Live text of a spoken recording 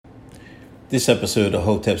This episode of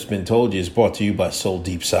Hotep's Been Told You is brought to you by Soul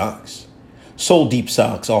Deep Socks. Soul Deep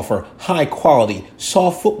Socks offer high-quality,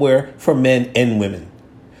 soft footwear for men and women.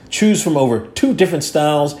 Choose from over 2 different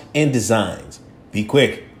styles and designs. Be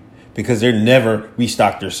quick, because they're never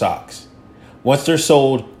restock their socks. Once they're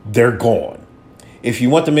sold, they're gone. If you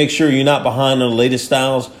want to make sure you're not behind on the latest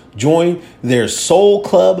styles, join their Soul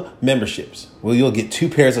Club memberships, where you'll get 2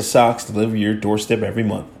 pairs of socks delivered to your doorstep every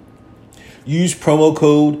month. Use promo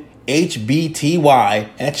code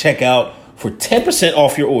HBTY at checkout for 10%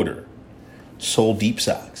 off your order. Soul Deep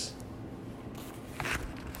Socks.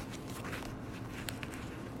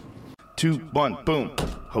 2, 1, boom.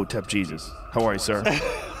 Hotep Jesus. How are you, sir?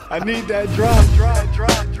 I need that drop.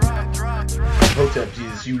 Hotep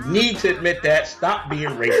Jesus, you need to admit that. Stop being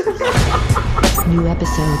racist. New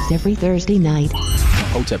episodes every Thursday night.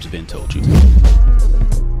 Hotep's Been Told You.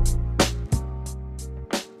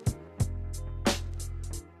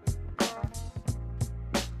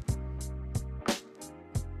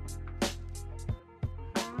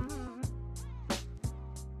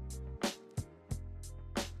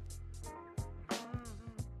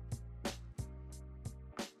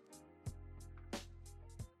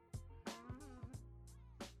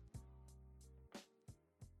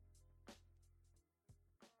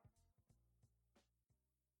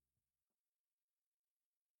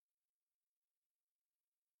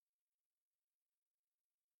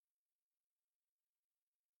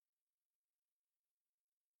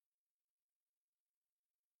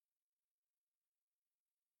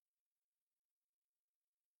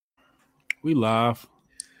 We live.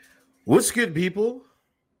 What's good, people?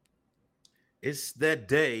 It's that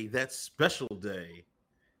day, that special day.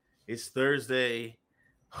 It's Thursday,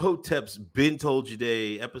 Hotep's Been Told You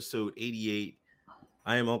Day, episode 88.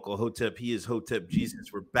 I am Uncle Hotep. He is Hotep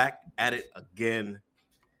Jesus. We're back at it again.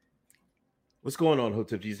 What's going on,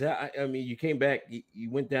 Hotep Jesus? I mean, you came back. You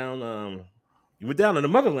went down. You went down to the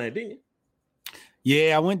motherland, didn't you?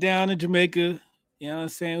 Yeah, I went down to Jamaica. You know what I'm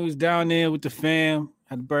saying? We was down there with the fam.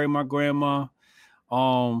 Had to bury my grandma.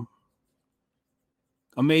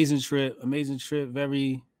 Amazing trip.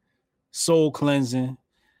 Very soul cleansing.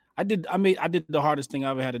 I did the hardest thing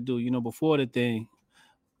I ever had to do. You know, before the thing,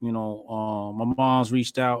 you know, my mom's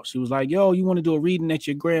reached out. She was like, "Yo, you want to do a reading at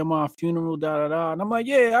your grandma's funeral?" And I'm like,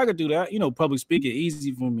 "Yeah, I could do that." You know, public speaking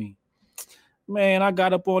easy for me. Man, I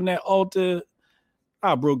got up on that altar.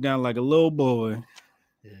 I broke down like a little boy.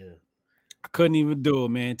 Yeah. I couldn't even do it,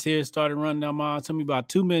 man. Tears started running down my eyes. It took me about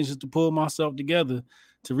 2 minutes just to pull myself together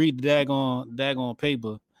to read the daggone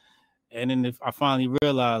paper. And then I finally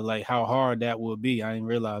realized like how hard that would be. I didn't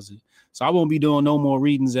realize it. So I won't be doing no more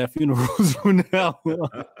readings at funerals from now on.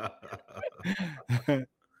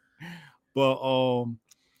 But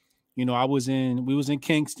you know, we was in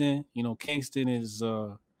Kingston. You know, Kingston is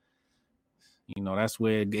you know, that's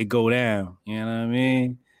where it go down. You know what I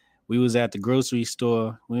mean? We was at the grocery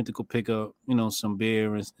store. We went to go pick up, you know, some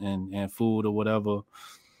beer and food or whatever.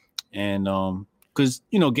 And because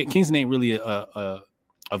you know, Kingston ain't really a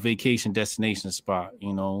vacation destination spot.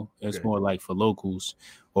 You know, it's more like for locals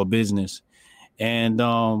or business. And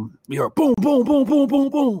we heard boom, boom, boom, boom, boom,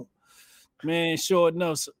 boom. Man, sure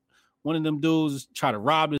enough, one of them dudes tried to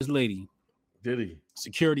rob this lady. Did he?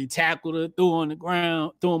 Security tackled her, threw him on the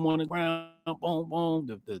ground, boom, boom.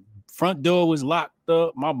 The front door was locked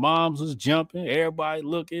up. My mom's was jumping. Everybody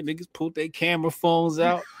looking. Niggas pulled their camera phones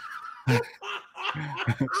out. I'm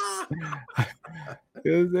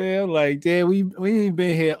like, damn, we ain't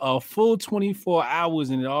been here a full 24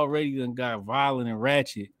 hours and it already done got violent and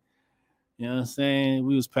ratchet. You know what I'm saying?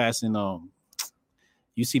 We was passing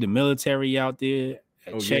you see the military out there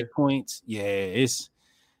at checkpoints. Yeah,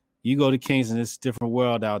 you go to Kingston, it's a different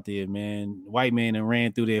world out there, man. White man and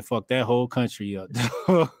ran through there, fucked that whole country up.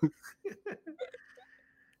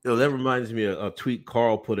 Yo, that reminds me of a tweet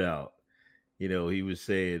Carl put out. You know, he was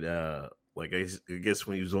saying, like I guess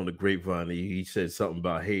when he was on the grapevine, he said something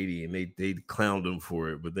about Haiti, and they clowned him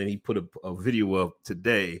for it. But then he put a video up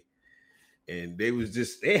today, and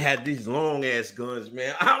they had these long ass guns,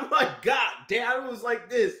 man. Oh my god, damn! It was like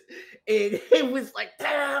this, and it was like.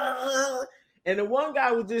 And the one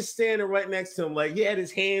guy was just standing right next to him, like he had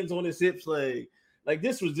his hands on his hips, like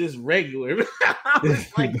this was just regular. I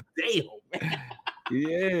was like, damn, man.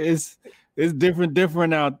 Yeah, it's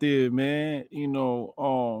different out there, man. You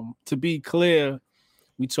know, to be clear,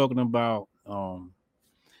 we talking about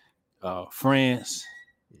France,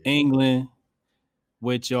 England,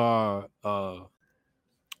 which are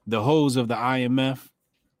the hoes of the IMF.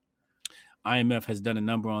 IMF has done a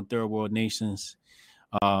number on third world nations.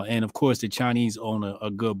 And of course, the Chinese own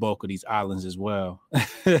a good bulk of these islands as well.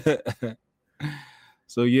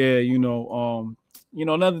 So yeah,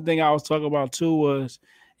 another thing I was talking about too was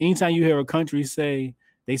anytime you hear a country say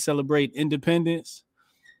they celebrate independence,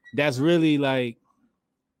 that's really like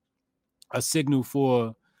a signal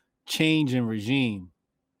for change in regime.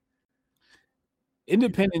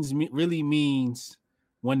 Independence really means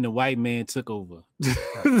when the white man took over.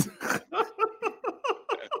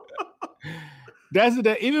 That's it.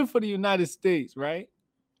 Even for the United States, right?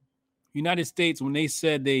 United States, when they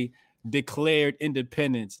said they declared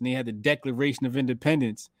independence and they had the Declaration of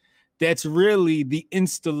Independence, that's really the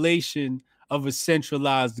installation of a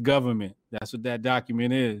centralized government. That's what that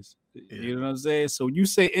document is. Yeah. You know what I'm saying? So you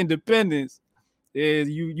say independence, is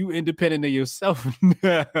you independent of yourself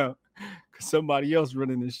now because somebody else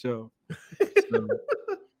running the show. So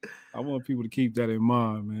I want people to keep that in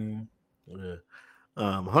mind, man. Yeah.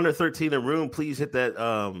 113 in the room. Please hit that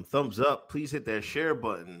thumbs up. Please hit that share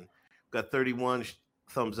button. Got 31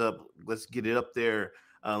 thumbs up. Let's get it up there.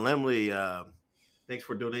 Lemley, thanks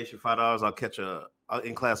for donation, $5. I'll catch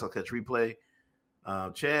in class. I'll catch replay.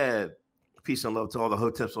 Chad, peace and love to all the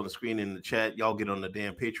Hoteps on the screen in the chat. Y'all get on the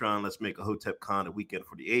damn Patreon. Let's make a Hotep Con a weekend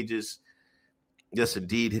for the ages. Yes,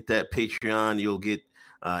 indeed. Hit that Patreon. You'll get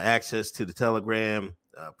access to the Telegram,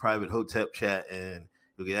 private Hotep chat, and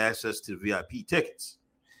you'll get access to VIP tickets.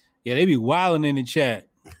 Yeah, they be wilding in the chat.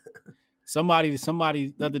 Somebody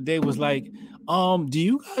the other day was like, do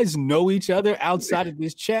you guys know each other outside of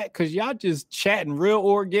this chat? Because y'all just chatting real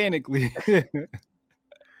organically.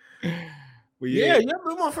 Yeah,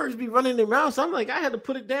 my motherfuckers be running their mouths. I'm like, I had to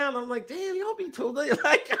put it down. I'm like, damn, y'all be told like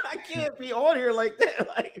I can't be on here like that.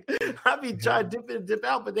 Like I be trying to dip in and dip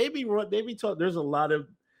out, but they be talking. There's a lot of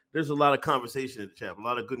conversation in the chat, a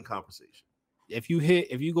lot of good conversation. If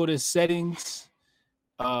you go to settings,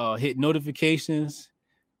 hit notifications,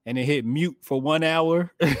 and then hit mute for 1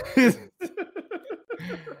 hour.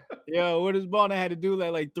 Yo, what is Bond? I had to do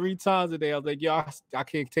that like 3 times a day. I was like, yo, I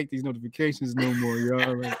can't take these notifications no more, yo.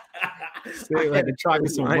 Like, I had to try to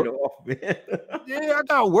get some work off, man. Yeah, I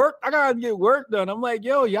got work. I gotta get work done. I'm like,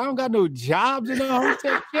 yo, y'all don't got no jobs in the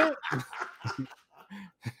hotel yet.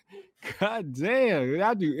 God damn,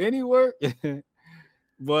 I do any work.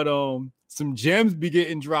 But some gems be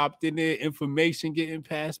getting dropped in there, information getting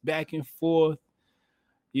passed back and forth.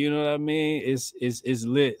 You know what I mean? It's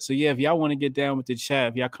lit. So yeah, if y'all want to get down with the chat,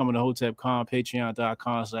 if y'all coming to HotepCon,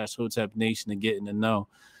 patreon.com/Hotep Nation and getting to know.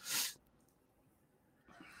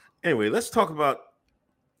 Anyway, let's talk about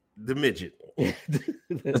the midget.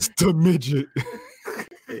 That's the midget.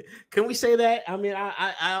 Can we say that? I mean,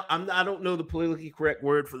 I don't know the politically correct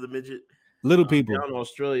word for the midget. Little people down in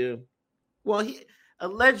Australia. Well, he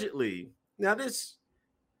allegedly now this.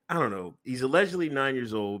 I don't know. He's allegedly 9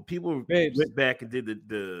 years old. People went back and did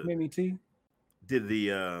the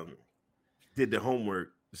homework.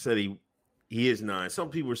 Said he is 9. Some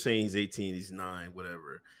people were saying he's 18. He's 9.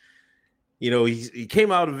 Whatever. You know, he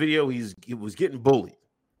came out of video. He was getting bullied.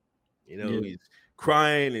 You know, He's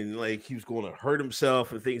crying and like he was going to hurt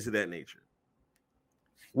himself and things of that nature.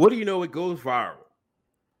 What do you know? It goes viral.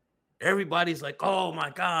 Everybody's like, "Oh my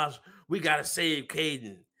gosh, we gotta save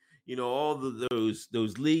Caden." You know, all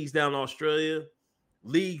those leagues down in Australia,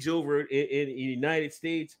 leagues over in the United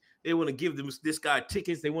States, they want to give this guy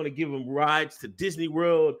tickets. They want to give him rides to Disney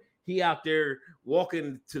World. He out there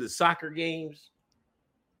walking to the soccer games.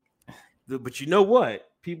 But you know what?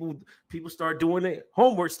 People start doing their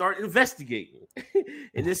homework, start investigating.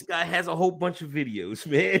 And this guy has a whole bunch of videos,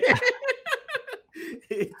 man.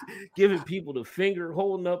 Giving people the finger,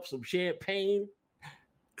 holding up some champagne.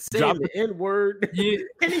 Saying the N-word. Yeah.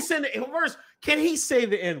 Can he send the N-word? Can he say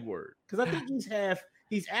the N-word? Because I think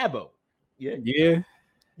he's Abo. Yeah.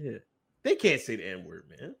 They can't say the N-word,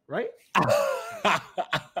 man, right?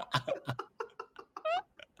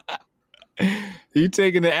 You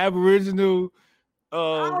taking the Aboriginal?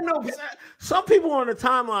 I don't know. Some people on the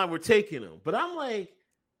timeline were taking him, but I'm like,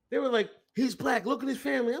 they were like, he's black. Look at his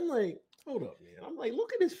family. I'm like, hold up, man. I'm like,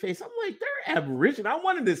 look at his face. I'm like, they're Aboriginal. I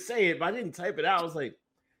wanted to say it, but I didn't type it out. I was like,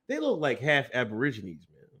 they look like half Aborigines,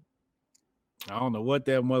 man. I don't know what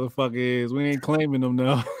that motherfucker is. We ain't claiming them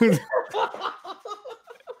now.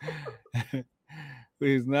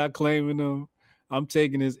 We's not claiming them. I'm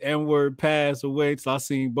taking this N-word pass away till I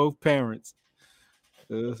seen both parents.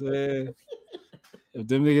 If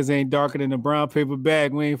them niggas ain't darker than a brown paper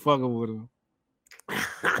bag, we ain't fucking with them.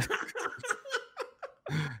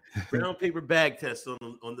 Brown paper bag test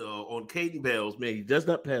on Katie Bells, man. He does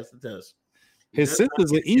not pass the test. His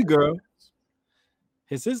sister's an e-girl.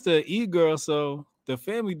 His sister an e-girl, so the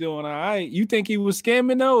family doing all right. You think he was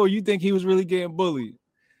scamming though, or you think he was really getting bullied?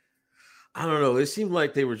 I don't know. It seemed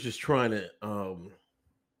like they were just trying to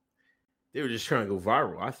They were just trying to go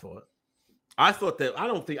viral. I thought that. I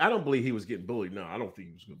don't believe he was getting bullied. No, I don't think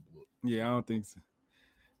he was getting bullied. Yeah, I don't think so.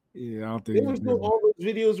 Yeah, I don't think They was doing all those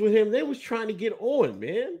videos with him. They was trying to get on,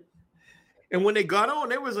 man. And when they got on,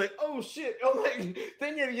 they was like, "Oh shit!" I'm like,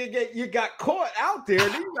 then you got caught out there.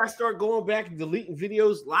 Then you got to start going back and deleting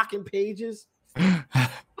videos, locking pages.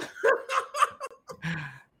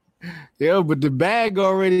 Yeah, but the bag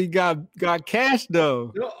already got cash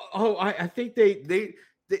though. No, I think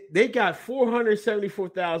they got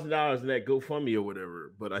 $474,000 in that GoFundMe or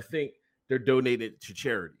whatever. But I think they're donated to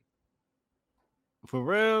charity. For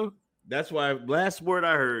real? That's why last word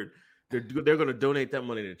I heard, they're going to donate that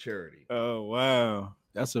money to charity. Oh wow,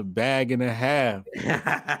 that's a bag and a half.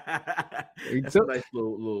 That's a nice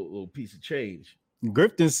little piece of change.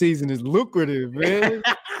 Grifting season is lucrative, man.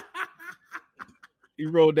 He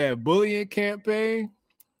rode that bullying campaign.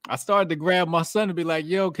 I started to grab my son and be like,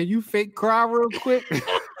 "Yo, can you fake cry real quick?"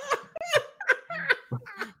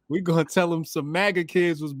 We gonna tell him some MAGA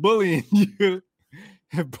kids was bullying you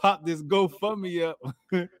and pop this GoFundMe up.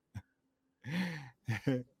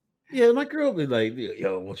 Yeah, my girl be like,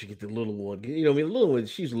 "Yo, why don't you get the little one?" You know, I mean, the little one,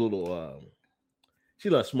 she's a little,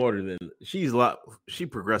 she's a lot smarter than she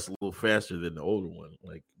progressed a little faster than the older one,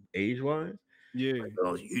 like age wise. Yeah, like,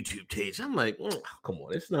 oh, YouTube tapes. I'm like, come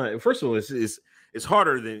on, it's not. First of all, it's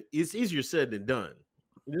harder than it's easier said than done.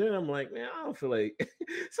 And then I'm like, man, I don't feel like.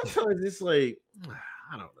 Sometimes it's like,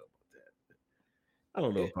 I don't know about that. I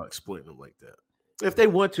don't know about exploiting them like that. If they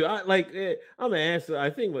want to, I'm gonna answer. I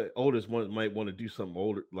think my oldest one might want to do something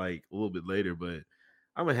older, like a little bit later, but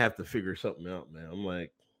I'm gonna have to figure something out, man. I'm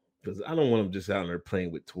like, because I don't want them just out there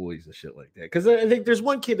playing with toys and shit like that. Because I think there's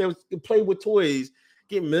one kid that was playing with toys,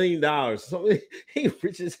 get $1 million. So he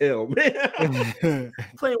rich as hell, man.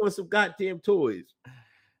 Playing with some goddamn toys.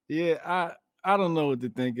 Yeah, I don't know what to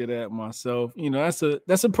think of that myself. You know,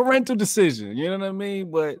 that's a parental decision. You know what I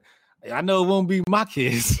mean? But I know it won't be my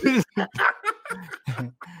kids.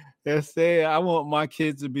 I want my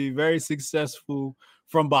kids to be very successful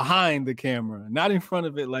from behind the camera, not in front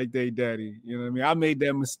of it like they daddy. You know what I mean? I made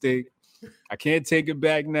that mistake. I can't take it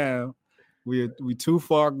back now. We too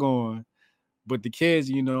far gone. But the kids,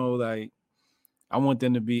 you know, like I want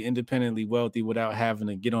them to be independently wealthy without having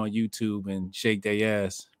to get on YouTube and shake their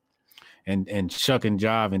ass and shuck and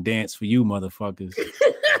jive and dance for you motherfuckers.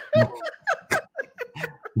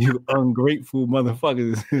 You ungrateful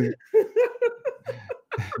motherfuckers.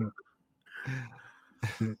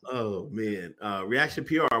 Oh man, Reaction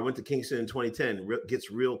PR went to Kingston in 2010.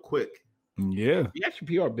 Gets real quick. Yeah, Reaction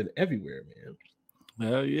PR been everywhere, man.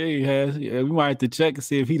 Hell yeah, he has. Yeah, we might have to check and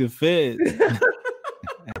see if he the Fed.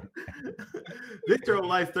 Victor on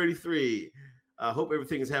Life 33. Hope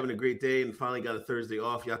everything is having a great day and finally got a Thursday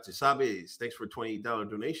off. Yatu Sabes, thanks for a $28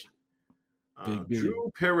 donation. Big.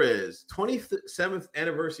 Drew Perez, 27th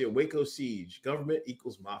anniversary of Waco siege. Government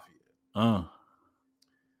equals mafia. I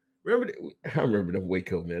remember them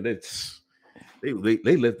Waco, man. They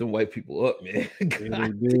let them white people up, man.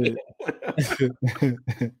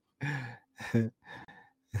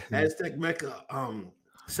 Aztec Mecca,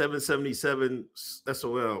 777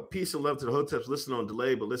 SOL. Peace and love to the Hoteps. Listening on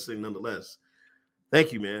delay, but listening nonetheless.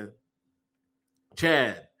 Thank you, man.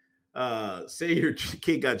 Chad, say your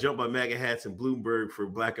kid got jumped by MAGA hats in Bloomberg for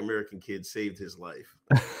Black American kids saved his life.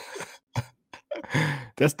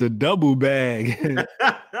 That's the double bag.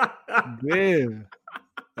 Yeah,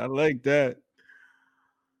 I like that.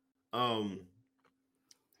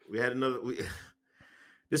 We had another.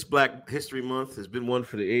 This Black History Month has been one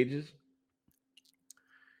for the ages,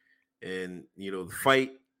 and you know the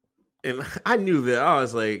fight. And I knew that I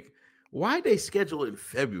was like, why they schedule it in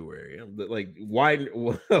February? I'm like, why?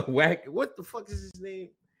 What the fuck is his name?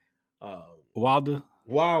 Wilder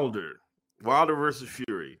versus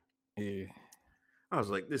Fury. Yeah. I was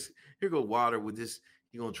like, here go Wilder with this.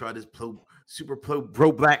 He gonna try this super pro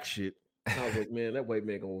black shit. I was like, man, that white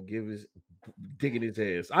man gonna give his digging his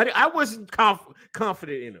ass. I wasn't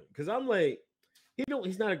confident in him because I'm like,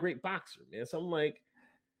 he's not a great boxer, man. So I'm like,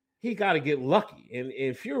 he got to get lucky.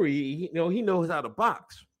 And Fury, he knows how to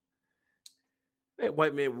box. That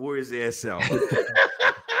white man wore his ass out.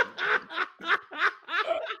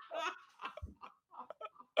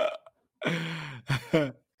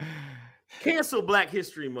 Cancel Black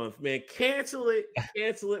History Month, man. Cancel it.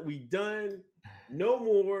 We done. No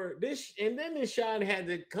more. This Sean had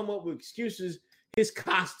to come up with excuses. His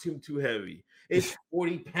costume too heavy. It's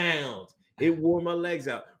 40 pounds. It wore my legs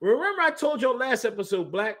out. Remember, I told y'all last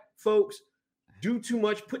episode, black folks do too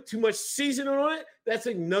much, put too much seasoning on it. That's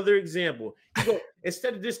another example.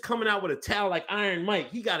 Instead of just coming out with a towel like Iron Mike,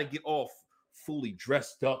 he got to get all fully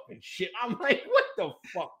dressed up and shit. I'm like, what the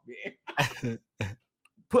fuck, man?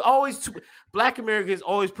 Black Americans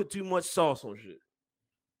always put too much sauce on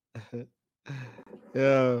shit.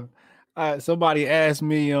 Yeah. Somebody asked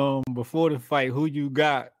me before the fight who you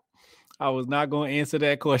got. I was not going to answer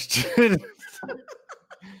that question.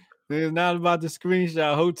 It's not about the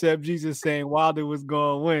screenshot. Hotep Jesus saying Wilder was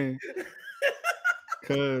going to win.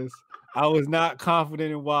 Because I was not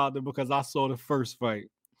confident in Wilder because I saw the first fight.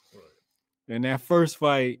 Right. And that first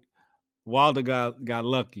fight, Wilder got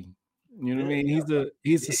lucky. You know what I mean?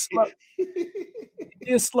 He's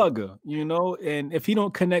a slugger, you know, and if he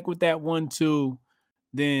don't connect with that 1-2,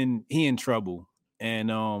 then he in trouble.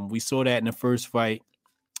 And we saw that in the first fight.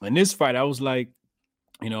 In this fight, I was like,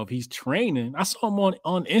 you know, if he's training, I saw him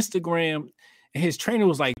on Instagram, and his trainer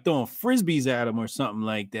was like throwing frisbees at him or something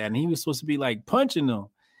like that, and he was supposed to be like punching them.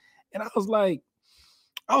 And I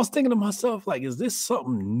was thinking to myself, like, is this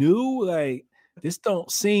something new? Like, this don't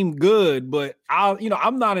seem good, but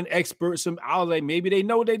I'm not an expert. So I was like, maybe they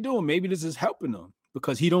know what they're doing. Maybe this is helping them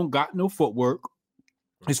because he don't got no footwork.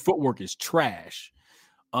 His footwork is trash.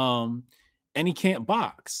 And he can't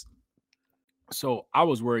box. So I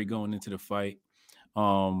was worried going into the fight.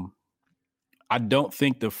 I don't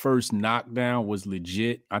think the first knockdown was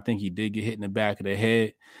legit. I think he did get hit in the back of the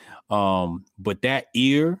head. But that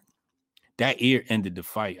ear ended the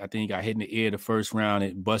fight. I think he got hit in the ear the first round.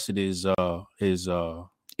 It busted his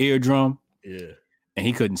eardrum. Yeah. And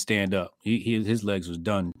he couldn't stand up. His legs was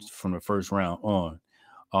done from the first round on.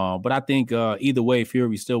 But I think either way,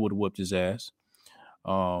 Fury still would have whooped his ass.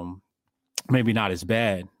 Maybe not as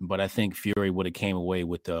bad, but I think Fury would have came away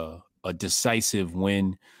with a decisive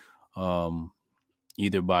win,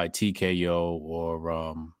 either by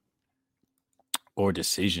TKO or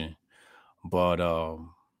decision. But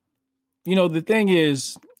the thing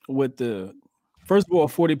is, with first of all,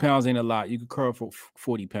 40 pounds ain't a lot. You could curl for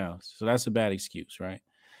 40 pounds, so that's a bad excuse, right?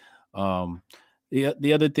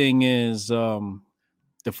 The other thing is,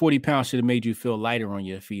 the 40 pounds should have made you feel lighter on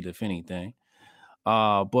your feet, if anything.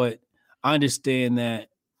 But I understand that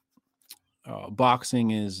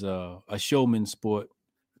boxing is a showman sport,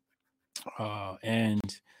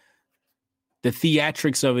 and the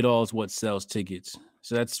theatrics of it all is what sells tickets.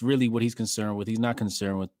 So that's really what he's concerned with. He's not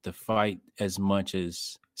concerned with the fight as much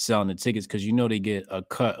as selling the tickets, because they get a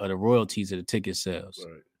cut of the royalties of the ticket sales.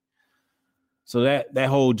 Right. So that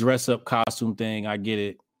whole dress up costume thing, I get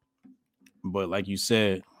it. But like you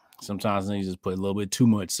said, sometimes they just put a little bit too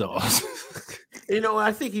much sauce.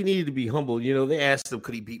 I think he needed to be humble. They asked him,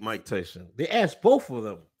 could he beat Mike Tyson? They asked both of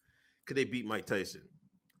them, could they beat Mike Tyson?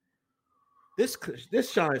 This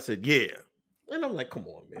Sean said, yeah. And I'm like, come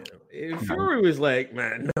on, man. And Fury was like,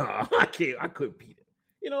 man, no, I can't. I couldn't beat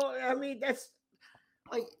him. That's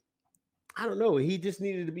like, I don't know. He just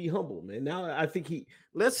needed to be humble, man. Now I think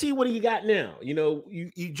let's see what he got now.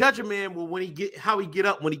 You judge a man how he get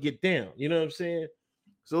up when he get down. You know what I'm saying?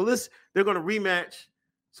 So they're going to rematch.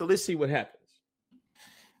 So let's see what happens.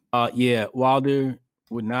 Wilder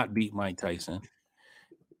would not beat Mike Tyson.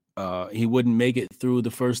 He wouldn't make it through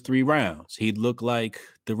the first 3 rounds. He'd look like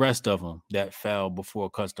the rest of them that fell before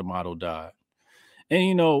Cus D'Amato died.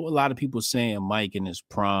 And, a lot of people saying Mike in his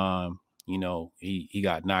prime, he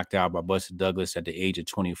got knocked out by Buster Douglas at the age of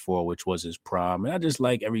 24, which was his prime. And I just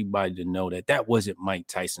like everybody to know that wasn't Mike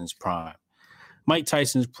Tyson's prime. Mike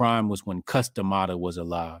Tyson's prime was when Cus D'Amato was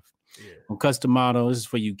alive. Yeah. When Cus D'Amato, this is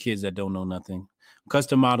for you kids that don't know nothing. Cus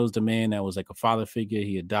D'Amato's the man that was like a father figure.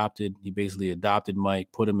 He basically adopted Mike,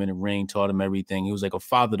 put him in the ring, taught him everything. He was like a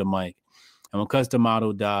father to Mike. And when Cus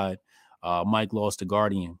D'Amato died, Mike lost a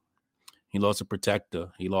guardian. He lost a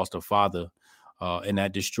protector. He lost a father. And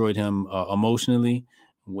that destroyed him emotionally,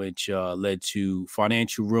 which led to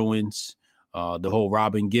financial ruins, the whole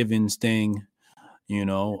Robin Givens thing,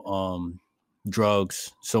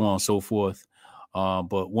 drugs, so on and so forth.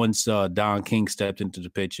 But once Don King stepped into the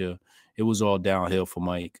picture, it was all downhill for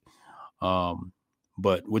Mike.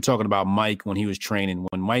 But we're talking about Mike when he was training.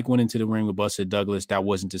 When Mike went into the ring with Buster Douglas, that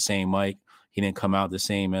wasn't the same Mike. He didn't come out the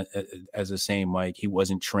same as the same Mike. He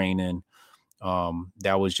wasn't training.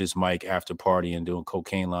 That was just Mike after partying, doing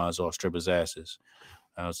cocaine lines off strippers' asses.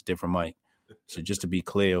 That was a different Mike. So just to be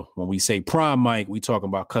clear, when we say prime Mike, we talking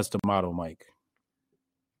about Cus D'Amato Mike.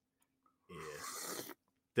 Yeah,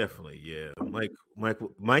 definitely. Yeah,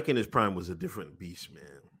 Mike in his prime was a different beast,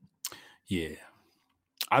 man. Yeah,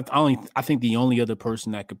 I think the only other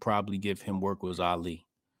person that could probably give him work was Ali.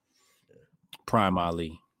 Prime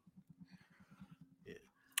Ali. Yeah.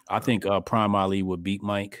 I think Prime Ali would beat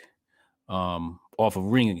Mike off of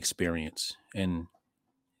ring experience and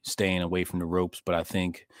staying away from the ropes, but I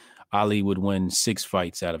think Ali would win 6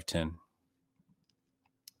 fights out of 10.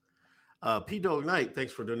 P Dog Knight,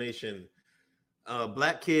 thanks for donation.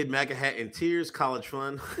 Black kid, MAGA hat in tears, college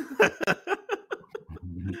fun.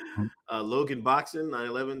 Logan boxing,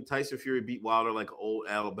 9/11. Tyson Fury beat Wilder like an old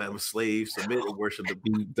Alabama slave. Submit and worship the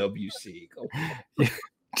BWC.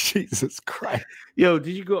 Jesus Christ. Yo,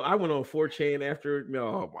 did you go? I went on 4chan after.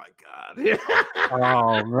 Oh my God.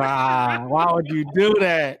 Oh, wow. Why would you do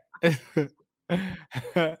that?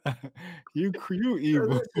 you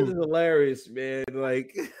evil. This is hilarious, man.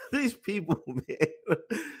 Like these people, man.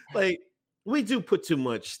 Like we do put too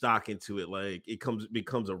much stock into it. Like it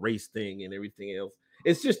becomes a race thing and everything else.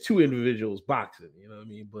 It's just two individuals boxing, you know what I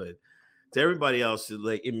mean? But to everybody else,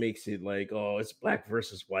 it makes it like, oh, it's black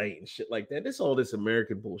versus white and shit like that. It's all this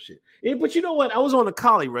American bullshit. But you know what? I was on a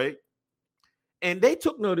collie, right? And they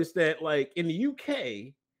took notice that, like, in the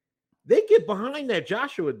UK, they get behind that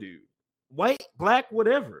Joshua dude. White, black,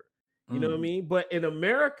 whatever. You know what I mean? But in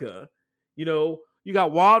America, you know, you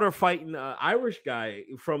got Wilder fighting an Irish guy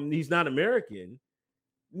he's not American.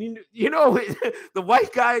 You know, the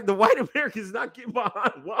white American is not getting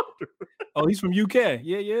behind Wilder. Oh, he's from UK.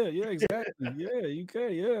 Yeah, exactly. Yeah,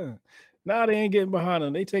 UK, yeah. Now they ain't getting behind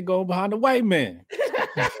him. They take on behind the white man.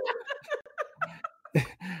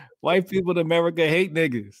 White people in America hate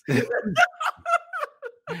niggas.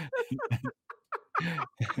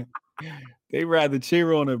 They rather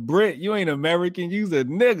cheer on a Brit. You ain't American, you's a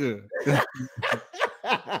nigga.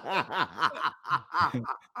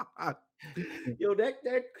 Yo,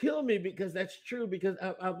 that killed me because that's true. Because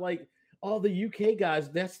I'm like, all the UK guys,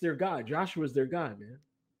 that's their guy. Joshua's their guy, man.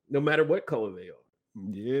 No matter what color they are.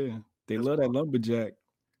 Yeah, they love that lumberjack.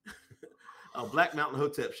 Black Mountain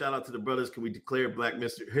Hotep, shout out to the brothers. Can we declare Black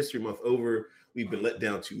History Month over? We've been let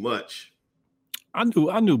down too much. I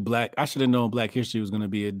knew Black. I should have known Black History was going to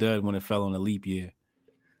be a dud when it fell on a leap year.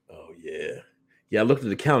 Oh yeah. I looked at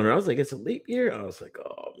the calendar. I was like, it's a leap year. I was like,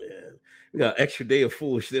 oh man, we got an extra day of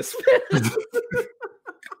foolishness.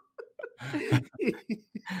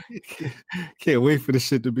 Can't wait for the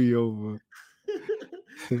shit to be over.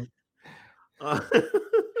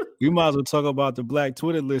 We might as well talk about the Black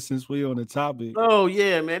Twitter list since we're on the topic. Oh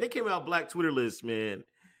yeah, man, they came out Black Twitter list, man.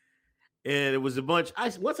 And it was a bunch.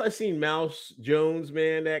 Once I seen Mouse Jones,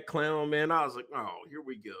 man, that clown, man, I was like, oh, here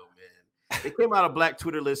we go, man. They came out a Black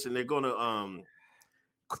Twitter list, and they're gonna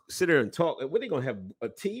sit there and talk. What are they gonna have, a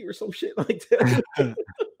tea or some shit like that?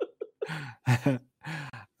 I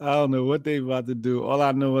don't know what they about to do. All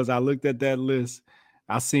I know is I looked at that list.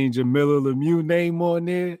 I seen Jamila Lemieux name on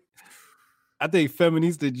there. I think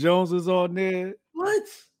Feminista Jones was on there. What?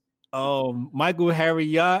 Michael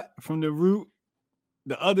Harriot from The Root.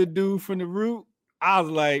 The other dude from The Root, I was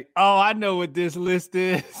like, oh, I know what this list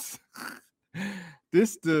is.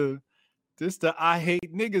 This the I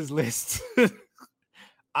hate niggas list.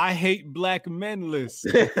 I hate black men list.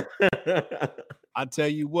 I tell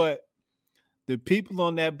you what, the people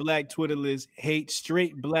on that Black Twitter list hate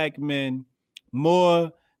straight black men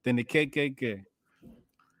more than the KKK.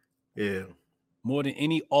 Yeah. More than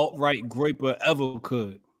any alt-right graper ever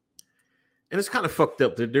could. And it's kind of fucked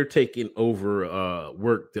up that they're taking over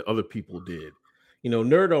work that other people did. You know,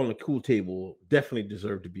 Nerd on the Cool Table definitely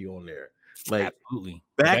deserved to be on there. Like, absolutely.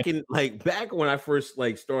 Back when I first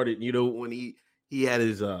started, you know, when he had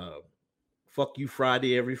his fuck you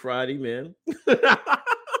Friday every Friday, man.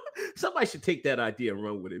 Somebody should take that idea and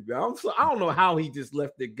run with it. I don't know how he just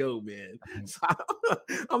let it go, man. So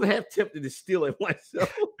I'm half tempted to steal it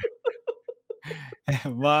myself.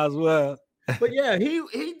 Might as well. But yeah,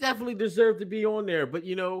 he definitely deserved to be on there. But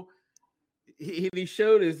you know, he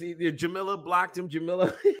showed us. Jamila blocked him.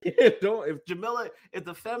 Jamila, if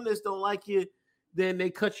the feminists don't like you, then they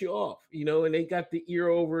cut you off. You know, and they got the ear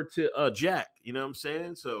over to Jack. You know what I'm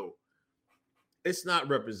saying? So it's not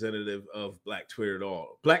representative of Black Twitter at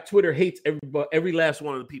all. Black Twitter hates every last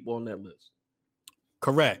one of the people on that list.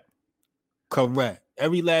 Correct.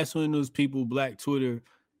 Every last one of those people Black Twitter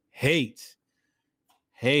hates.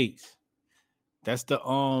 That's the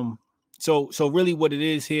so really what it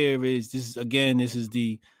is here is this is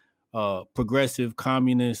the progressive,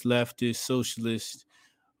 communist, leftist, socialist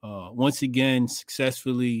once again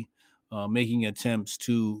successfully making attempts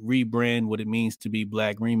to rebrand what it means to be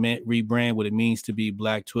black, rebrand what it means to be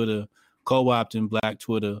Black Twitter, co-opting Black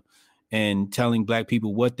Twitter and telling black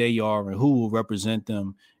people what they are and who will represent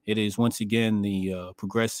them. It is once again the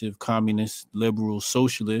progressive, communist, liberal,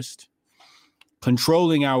 socialist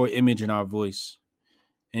controlling our image and our voice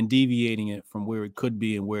and deviating it from where it could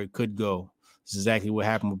be and where it could go. This is exactly what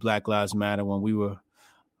happened with Black Lives Matter when we were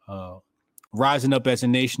rising up as a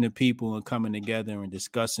nation of people and coming together and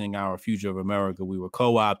discussing our future of America. We were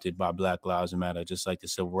co-opted by Black Lives Matter, just like the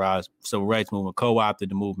civil rights movement co-opted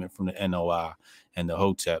the movement from the NOI and the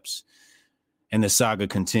Hoteps. And the saga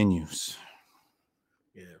continues.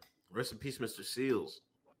 Yeah. Rest in peace, Mr. Seals.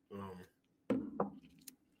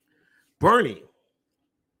 Bernie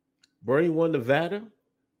won Nevada.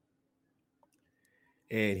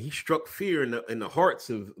 And he struck fear in the hearts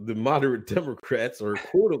of the moderate Democrats, or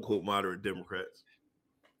quote unquote moderate Democrats.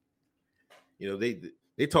 You know, they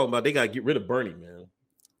talking about they gotta get rid of Bernie, man.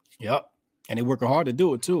 Yep. And they working hard to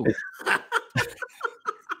do it too.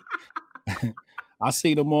 I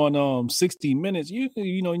see them on 60 Minutes. You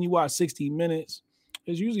know, when you watch 60 Minutes,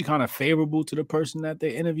 it's usually kind of favorable to the person that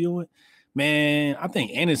they're interviewing. Man, I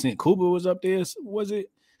think Anderson Cooper was up there. Was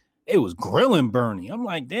it? It was grilling Bernie. I'm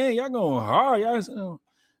like, damn, y'all going hard. Y'all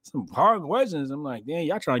some hard questions. I'm like, damn,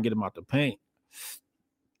 y'all trying to get him out the paint.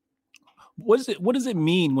 What does it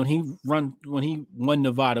mean when he won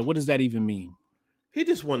Nevada? What does that even mean? He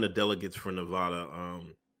just won the delegates for Nevada.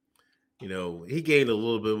 You know, he gained a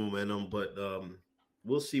little bit of momentum, but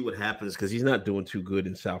we'll see what happens because he's not doing too good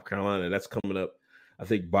in South Carolina. That's coming up. I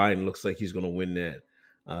think Biden looks like he's going to win that.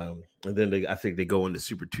 And then I think they go into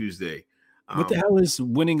Super Tuesday. What the hell does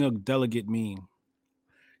winning a delegate mean?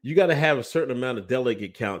 You got to have a certain amount of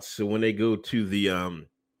delegate counts, so when they go to the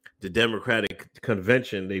Democratic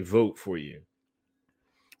convention, they vote for you.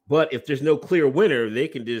 But if there's no clear winner, they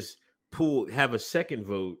can just have a second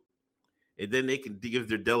vote, and then they can give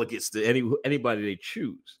their delegates to anybody they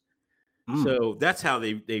choose. So that's how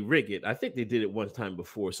they rig it. I think they did it one time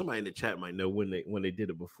before. Somebody in the chat might know when they did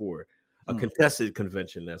it before. A contested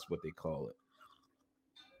convention, that's what they call it.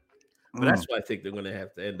 But that's what I think they're going to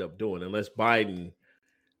have to end up doing, unless Biden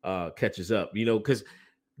catches up. You know, because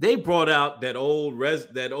they brought out that old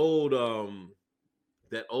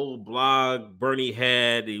blog Bernie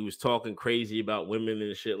had. He was talking crazy about women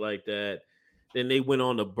and shit like that. Then they went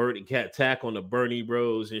on the attack on the Bernie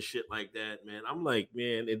Bros and shit like that, man. I'm like,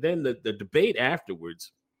 man. And then the debate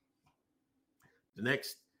afterwards,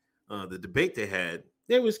 the debate they had,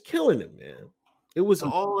 they was killing him, man. It was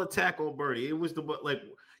all attack on Bernie. It was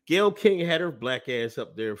Gayle King had her black ass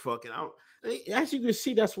up there fucking out. As you can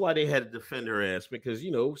see, that's why they had to defend her ass, because you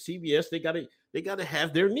know CBS they gotta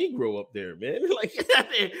have their Negro up there, man. Like,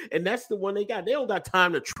 and that's the one they got. They don't got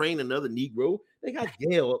time to train another Negro. They got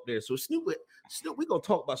Gayle up there. So Snoop, we're gonna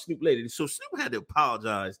talk about Snoop later. So Snoop had to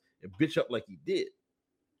apologize and bitch up like he did.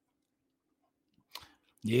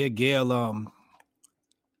 Yeah, Gayle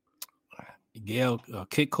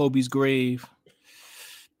kicked Kobe's grave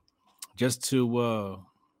just to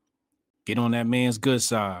get on that man's good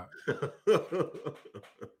side.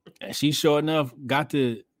 And she sure enough got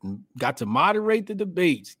to moderate the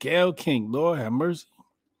debates. Gayle King, Lord have mercy.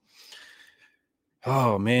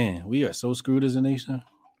 Oh man, we are so screwed as a nation.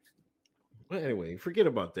 Well, anyway, forget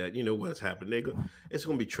about that. You know what's happening. It's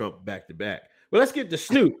gonna be Trump back to back. Well, let's get to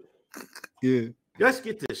Snoop. Yeah. Let's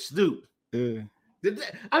get to Snoop. Yeah.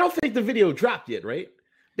 I don't think the video dropped yet, right?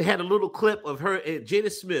 They had a little clip of her and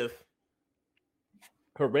Jada Smith,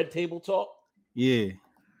 her Red Table Talk. Yeah.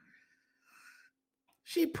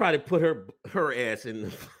 She probably put her ass in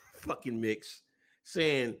the fucking mix,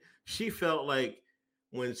 saying she felt like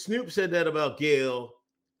when Snoop said that about Gayle,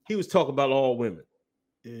 he was talking about all women.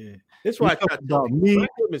 Yeah. That's why I tried to tell me.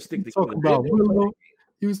 Women stick He talking about Willow.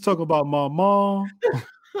 He was talking about my mom.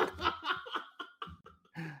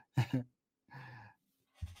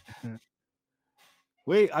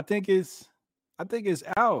 Wait, I think it's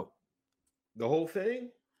out. The whole thing?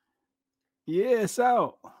 Yeah, it's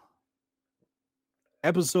out.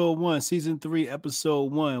 Episode 1, season 3,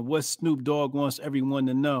 episode 1. What Snoop Dogg wants everyone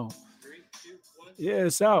to know. 3, 2, 1. Yeah,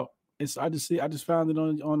 it's out. I just found it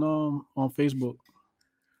on Facebook.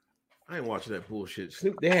 I ain't watching that bullshit.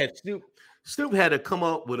 Snoop had to come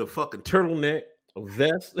up with a fucking turtleneck, a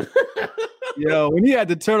vest. Yo, when he had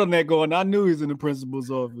the turtleneck on, I knew he was in the principal's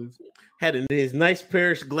office. Had his nice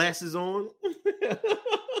pair of glasses on.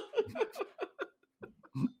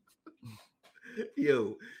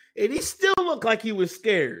 Yo, and he still looked like he was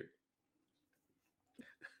scared.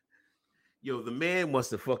 Yo, the man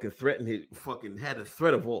must have fucking had a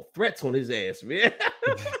threat of all threats on his ass, man.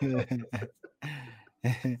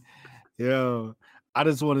 Yo, I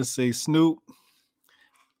just want to say, Snoop,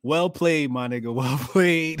 well played, my nigga. Well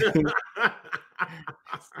played.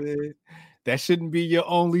 That shouldn't be your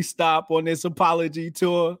only stop on this apology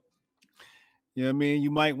tour. You know what I mean? You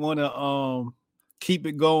might want to keep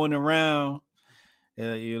it going around.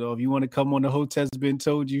 You know, if you want to come on the Hotel's Been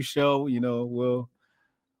Told You show, you know,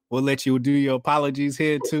 we'll let you do your apologies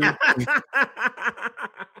here too.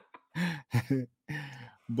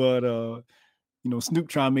 But Snoop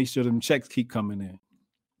trying to make sure them checks keep coming in.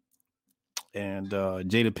 And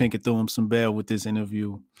Jada Pinkett threw him some bail with this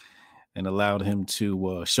interview and allowed him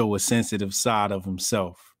to show a sensitive side of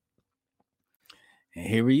himself. And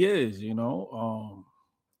here he is,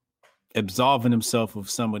 absolving himself of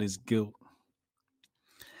some of this guilt.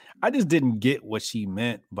 I just didn't get what she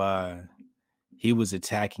meant by he was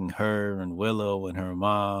attacking her and Willow and her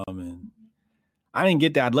mom, and I didn't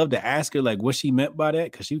get that. I'd love to ask her what she meant by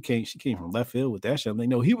that, because she came from left field with that shit. I'm like,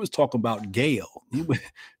 no, he was talking about Gail.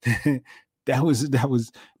 That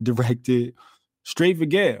was directed straight for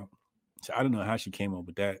Gail. So I don't know how she came up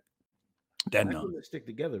with that. Let's stick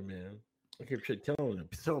together, man. I kept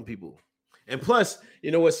telling people. And plus,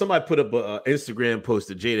 you know what? Somebody put up an Instagram post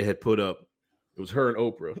that Jada had put up. It was her and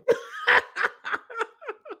Oprah.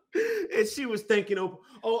 And she was thinking,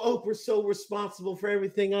 Oprah's so responsible for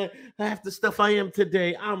everything. Half the stuff I am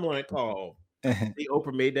today. I'm like, oh.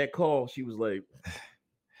 Oprah made that call. She was like,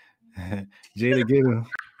 Jada, get him.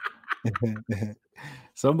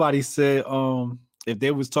 Somebody said, if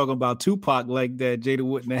they was talking about Tupac like that, Jada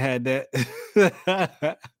wouldn't have had that.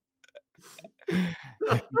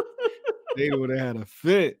 Jada would have had a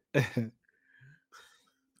fit.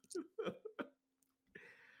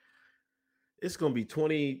 It's gonna be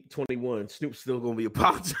 2021. Snoop's still gonna be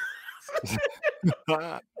apologizing.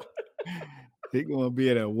 He gonna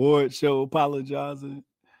be at an award show apologizing.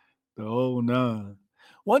 The whole nine.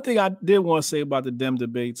 One thing I did want to say about the Dem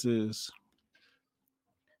debates is,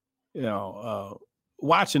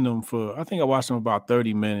 watching them I think I watched them about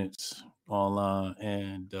 30 minutes online,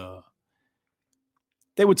 and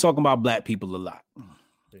they were talking about black people a lot.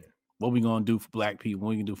 Yeah. What we gonna do for black people? What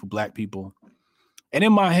we can do for black people? And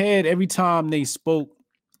in my head, every time they spoke,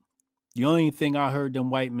 the only thing I heard them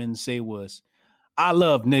white men say was, "I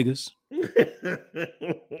love niggas."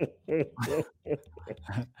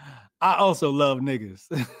 I also love niggas.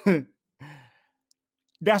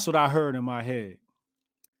 That's what I heard in my head.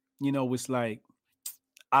 It's like,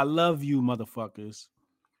 I love you motherfuckers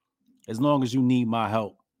as long as you need my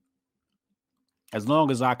help. As long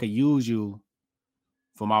as I could use you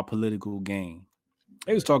for my political gain.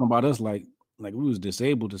 They was talking about us like we was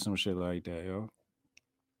disabled or some shit like that, yo.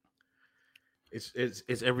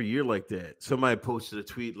 It's every year like that. Somebody posted a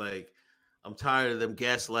tweet like, I'm tired of them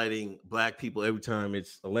gaslighting black people every time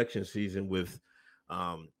it's election season with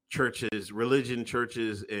churches, religion,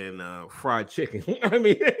 churches, and fried chicken. I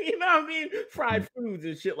mean, fried foods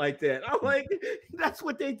and shit like that. I'm like, that's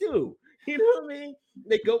what they do. You know what I mean?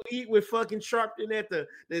 They go eat with fucking Sharpton at the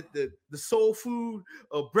soul food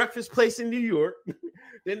breakfast place in New York.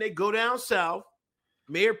 Then they go down south.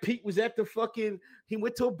 Mayor Pete was at he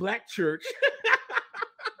went to a black church,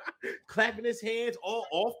 clapping his hands all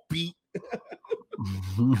offbeat.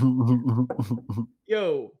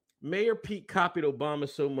 Yo, Mayor Pete copied Obama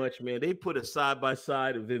so much, man. They put a side by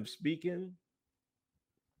side of him speaking.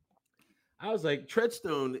 I was like,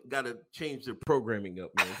 Treadstone got to change their programming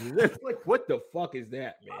up, man. Like, what the fuck is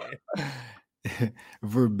that, man?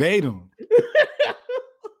 Verbatim.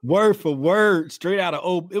 Word for word, straight out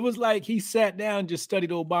of it was like he sat down and just studied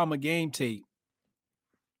Obama game tape.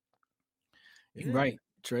 Yeah. Right.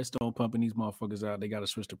 Treadstone pumping these motherfuckers out. They got to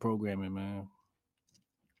switch the programming, man.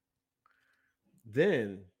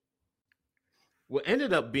 Then what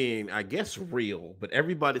ended up being, I guess, real, but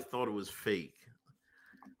everybody thought it was fake.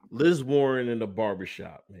 Liz Warren in the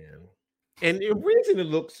barbershop, man. And the reason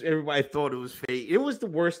everybody thought it was fake, it was the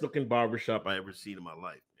worst looking barbershop I ever seen in my life,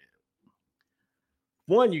 man.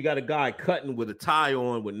 One, you got a guy cutting with a tie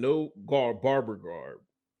on with no barber garb.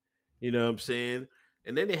 You know what I'm saying?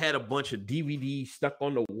 And then they had a bunch of DVDs stuck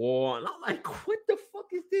on the wall. And I'm like, what the fuck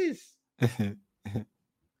is this?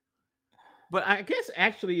 But I guess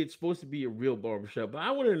actually it's supposed to be a real barbershop. But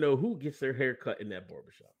I want to know who gets their hair cut in that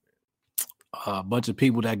barbershop. A bunch of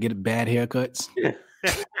people that get bad haircuts. You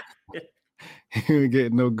ain't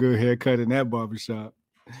getting no good haircut in that barbershop.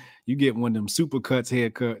 You get one of them super cuts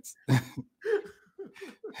haircuts.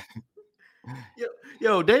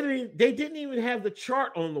 Yo, they didn't even have the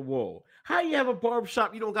chart on the wall. How you have a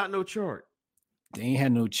barbershop? You don't got no chart. They ain't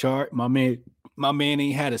had no chart. My man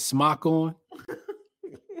ain't had a smock on.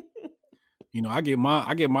 I get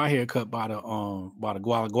my hair cut by the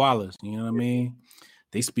Gualas. You know what I mean?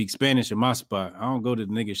 They speak Spanish in my spot. I don't go to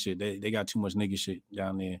the nigga shit. They got too much nigga shit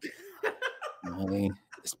down there. You know what I mean?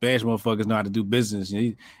 Spanish motherfuckers know how to do business.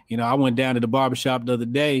 I went down to the barbershop the other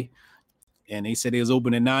day and they said they was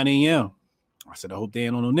open at 9 a.m. I said, I hope they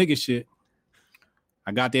ain't on no nigga shit.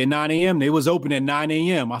 I got there at 9 a.m. They was open at 9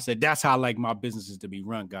 a.m. I said, that's how I like my businesses to be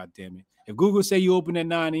run, God damn it. If Google say you open at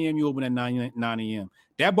 9 a.m., you open at 9 a.m.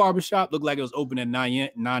 That barbershop looked like it was open at 9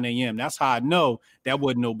 a.m. That's how I know that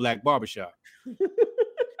wasn't no black barbershop.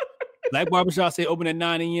 Black barbershop say open at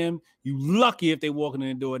 9 a.m. You lucky if they walking in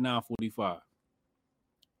the door at 9:45.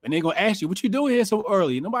 And they're going to ask you, what you doing here so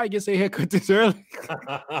early? Nobody gets their haircut this early.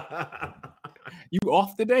 You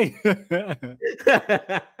off today?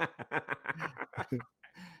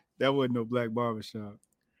 That wasn't no black barbershop.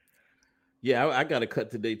 Yeah, I got a cut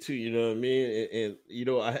today too. You know what I mean? And you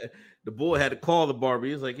know, the boy had to call the barber.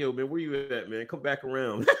 He was like, "Yo, man, where you at, man? Come back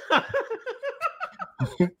around."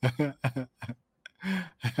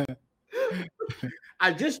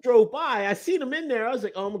 I just drove by. I seen him in there. I was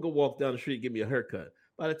like, "Oh, I'm gonna go walk down the street and get me a haircut."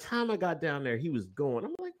 By the time I got down there, he was going.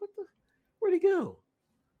 I'm like, "What the? Where'd he go?"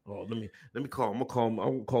 Oh, let me call him. I'm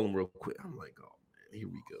gonna call him real quick. I'm like, "Oh man, here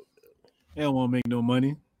we go." They don't want to make no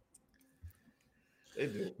money. They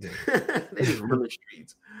do. They just run the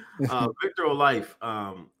streets. Victor Olife.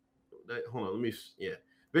 Hold on.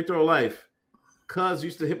 Victor Olife. Cuz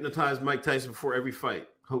used to hypnotize Mike Tyson before every fight.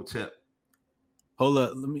 Hotep. Hold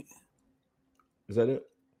up. Let me. Is that it?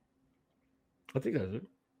 I think that's it.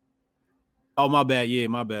 Oh, my bad. Yeah,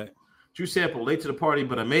 my bad. Drew Sample, late to the party,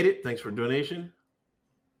 but I made it. Thanks for donation.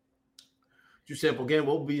 Drew Sample again.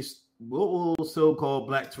 What will so-called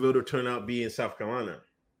black voter turnout be in South Carolina?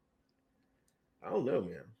 I don't know,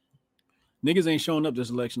 man. Niggas ain't showing up this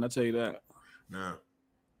election, I tell you that. Nah.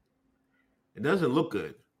 It doesn't look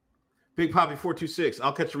good. Big Poppy 426.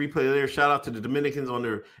 I'll catch a replay there. Shout out to the Dominicans on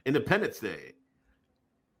their Independence Day.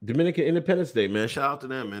 Dominican Independence Day, man. Shout out to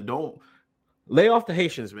them, man. Don't lay off the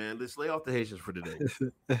Haitians, man. Let's lay off the Haitians for today.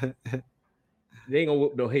 They ain't gonna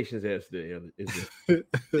whoop no Haitians ass today.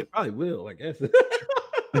 They probably will, I guess. Hold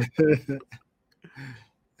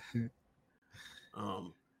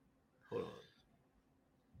on.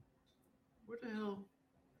 Where the hell?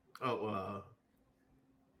 Oh,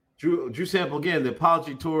 Drew Sample again. The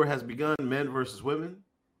apology tour has begun. Men versus women.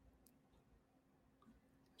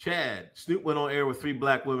 Chad, Snoop went on air with 3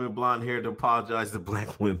 black women, blonde hair, to apologize to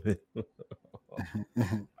black women. Oh my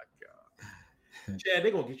God. Chad,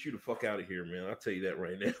 they're gonna get you the fuck out of here, man. I'll tell you that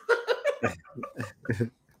right now.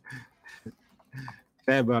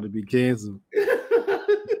 That about to be canceled.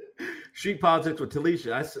 Street politics with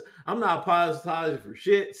Talisha. I'm not apologizing for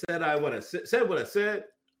shit. Said what I said.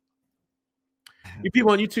 You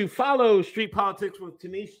people on YouTube, follow Street Politics with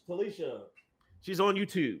Talisha. She's on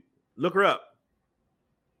YouTube. Look her up.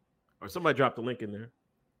 Or somebody dropped the link in there.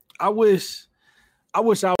 I wish I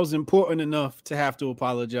was important enough to have to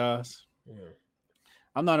apologize. Yeah.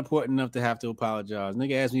 I'm not important enough to have to apologize.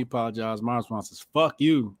 Nigga asked me to apologize. My response is fuck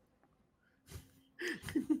you.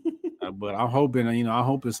 But I'm hoping, I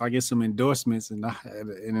hope I get some endorsements and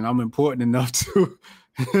I'm important enough to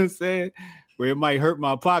say where it might hurt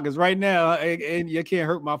my pockets right now, and you can't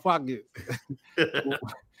hurt my pocket.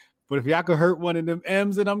 But if y'all could hurt one of them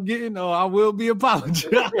M's that I'm getting, I will be apologizing.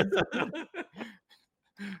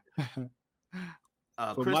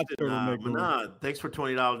 Kristen Manad, thanks for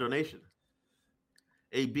 $20 donation.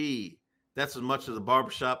 AB, that's as much of the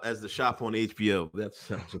barbershop as the shop on HBO. That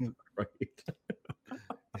sounds right.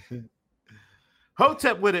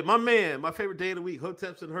 Hotep with it, my man. My favorite day of the week.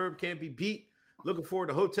 Hoteps and Herb can't be beat. Looking forward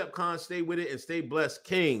to Hotep Con. Stay with it and stay blessed,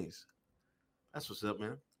 Kings. That's what's up,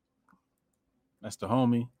 man. That's the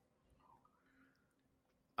homie.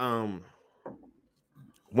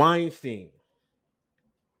 Weinstein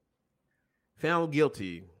found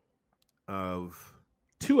guilty of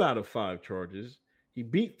 2 out of 5 charges. He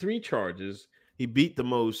beat 3 charges. He beat the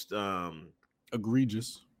most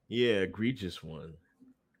egregious. Yeah, egregious one.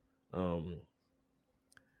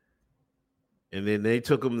 And then they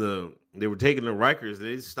took him they were taking the Rikers.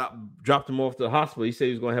 They dropped him off to the hospital. He said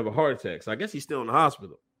he was going to have a heart attack. So I guess he's still in the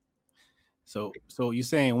hospital. So you're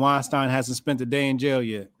saying Weinstein hasn't spent a day in jail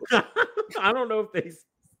yet? I don't know if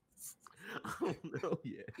I don't know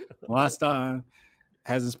yet. Weinstein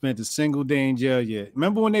hasn't spent a single day in jail yet.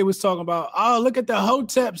 Remember when they was talking about, look at the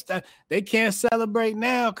Hoteps that they can't celebrate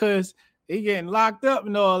now because he getting locked up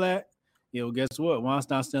and all that. Guess what?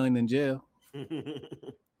 Weinstein's still in jail.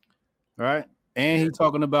 Right? And he's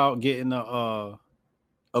talking about getting a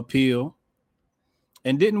appeal.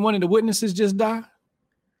 And didn't one of the witnesses just die?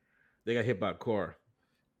 They got hit by a car.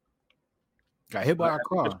 Got hit by a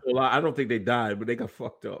car. I don't think they died, but they got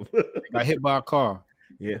fucked up. Got hit by a car.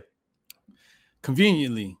 Yeah.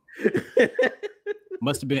 Conveniently.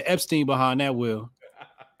 Must have been Epstein behind that wheel.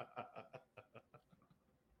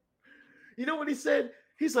 You know what he said?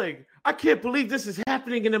 He's like, I can't believe this is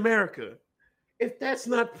happening in America. If that's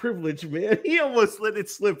not privilege, man, he almost let it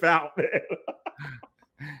slip out, man.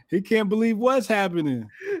 He can't believe what's happening.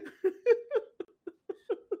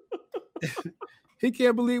 He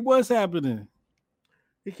can't believe what's happening.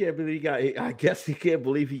 He can't believe he got. I guess he can't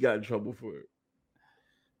believe he got in trouble for it.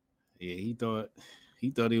 Yeah, he thought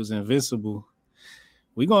he was invincible.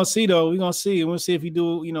 We're gonna see though. We're gonna see. We'll see if he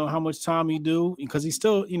do, how much time he do. Because he's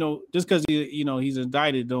still, just because he's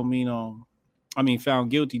indicted don't mean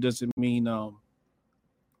found guilty doesn't mean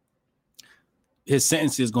his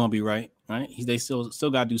sentence is gonna be right. They still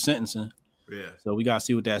gotta do sentencing. Yeah. So we gotta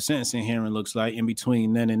see what that sentencing hearing looks like in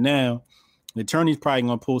between then and now. The attorney's probably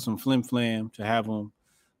gonna pull some flim flam to have him,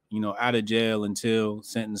 out of jail until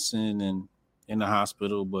sentencing and in the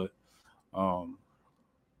hospital. But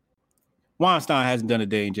Weinstein hasn't done a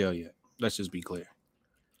day in jail yet. Let's just be clear.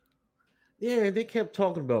 Yeah, they kept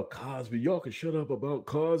talking about Cosby. Y'all can shut up about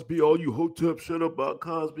Cosby. All you hotep shut up about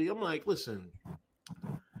Cosby. I'm like, listen,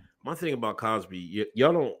 my thing about Cosby,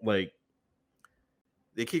 y'all don't like.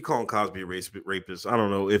 They keep calling Cosby a rapist. I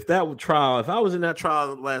don't know if if I was in that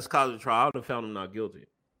trial, the last Cosby trial, I would have found him not guilty.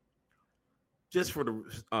 Just for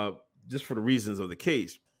the reasons of the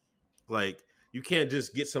case, like you can't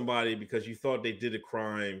just get somebody because you thought they did a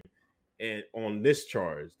crime and on this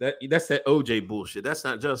charge. That's that OJ bullshit. That's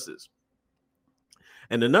not justice.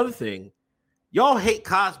 And another thing, y'all hate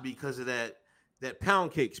Cosby because of that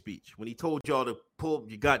pound cake speech when he told y'all to pull up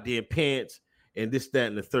your goddamn pants and this, that,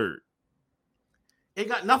 and the third. It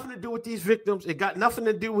got nothing to do with these victims. It got nothing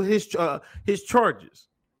to do with his charges.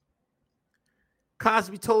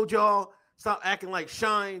 Cosby told y'all stop acting like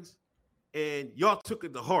shines, and y'all took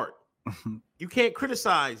it to heart. You can't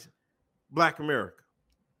criticize Black America.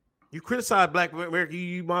 You criticize Black America,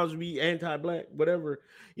 you might as well be anti-Black, whatever.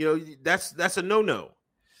 That's a no-no.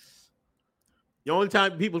 The only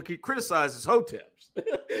time people can criticize is hoteps.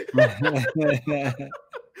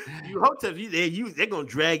 You hoteps, they're gonna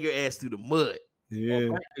drag your ass through the mud. Yeah,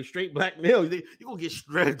 straight black males, you're gonna get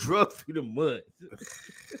drugged through the mud.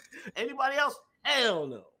 Anybody else? Hell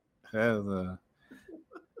no. Hell no.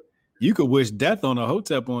 You could wish death on a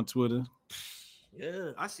hotep on Twitter.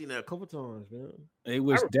 Yeah, I seen that a couple times, man. They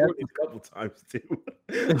wish death a couple times too.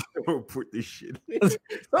 Report this shit.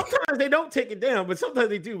 Sometimes they don't take it down, but sometimes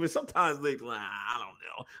they do. But sometimes they like, I don't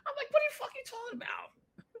know. I'm like, what are you fucking talking about?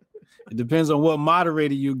 It depends on what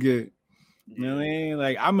moderator you get. You know what I mean?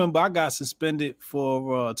 Like, I remember I got suspended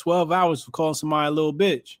for 12 hours for calling somebody a little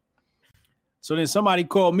bitch. So then somebody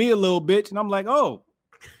called me a little bitch, and I'm like, oh,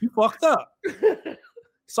 you fucked up.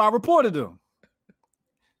 So I reported them.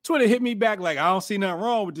 Twitter hit me back like, I don't see nothing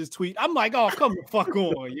wrong with this tweet. I'm like, oh, come the fuck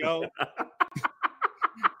on, yo.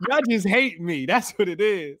 Y'all just hate me. That's what it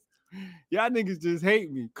is. Y'all niggas just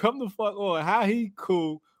hate me. Come the fuck on. How he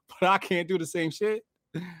cool, but I can't do the same shit?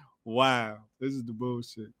 Wow. This is the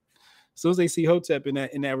bullshit. As soon as they see Hotep in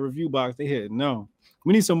that review box, they hit no.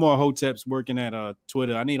 We need some more Hoteps working at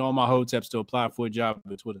Twitter. I need all my Hoteps to apply for a job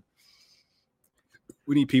at Twitter.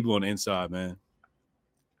 We need people on the inside, man.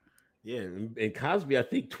 Yeah, and Cosby, I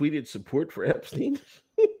think, tweeted support for Epstein.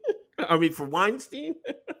 For Weinstein.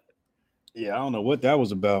 Yeah, I don't know what that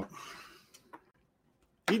was about.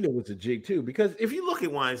 He knew it's a jig too, because if you look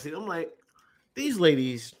at Weinstein, I'm like, these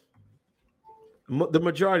ladies. The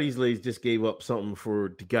majority of these ladies just gave up something to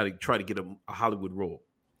try to get a Hollywood role.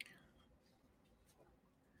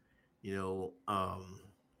 That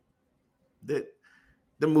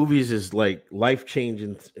the movies is like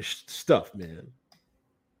life-changing stuff, man.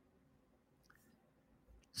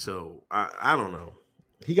 So I don't know.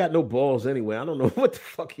 He got no balls anyway. I don't know what the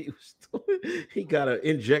fuck he was doing. He gotta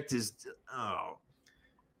inject his. Oh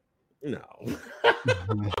no.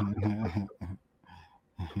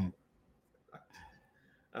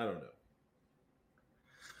 I don't know.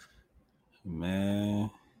 Man.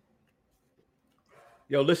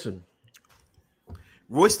 Yo, listen.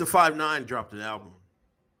 Royce the 5'9" dropped an album.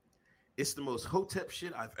 It's the most Hotep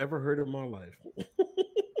shit I've ever heard in my life.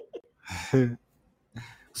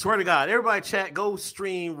 Swear to God, everybody chat, go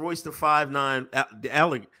stream Royce the 5'9"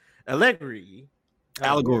 Allegory.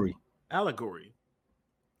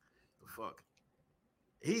 The fuck.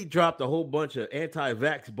 He dropped a whole bunch of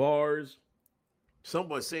anti-vax bars.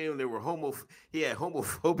 Somebody saying they were he had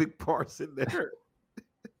homophobic parts in there.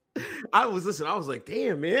 I was like,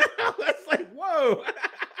 damn, man. I was like, whoa.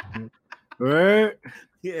 Right?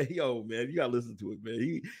 Yeah, yo, man, you gotta listen to it,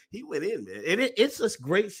 man. He went in, man. And it's a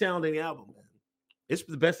great sounding album, man. It's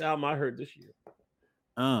the best album I heard this year.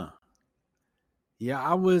 Yeah,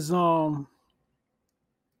 I was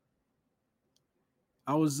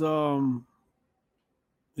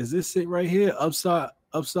is this it right here?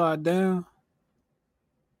 Upside down?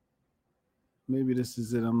 Maybe this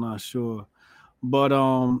is it. I'm not sure. But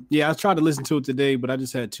yeah, I tried to listen to it today, but I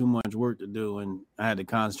just had too much work to do and I had to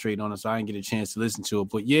concentrate on it, so I didn't get a chance to listen to it.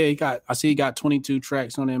 But yeah, I see he got 22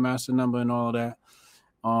 tracks on their master number and all that.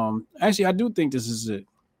 Actually, I do think this is it.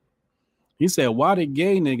 He said, why the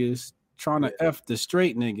gay niggas trying to F the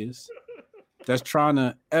straight niggas that's trying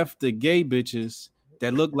to F the gay bitches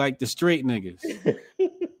that look like the straight niggas?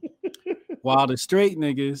 While the straight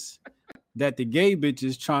niggas that the gay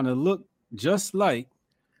bitches trying to look just like,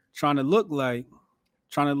 trying to look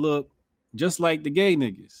just like the gay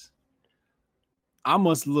niggas. I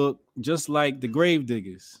must look just like the grave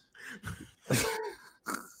diggers.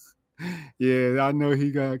 Yeah, I know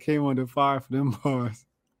he came under fire for them bars.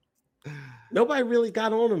 Nobody really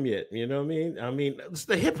got on him yet. You know what I mean? I mean, it's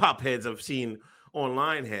the hip hop heads I've seen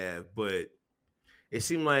online have, but it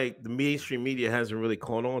seemed like the mainstream media hasn't really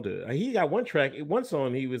caught on to it. He got one track, one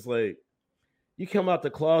song. He was like, "You come out the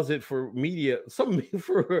closet for media, something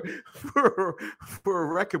for a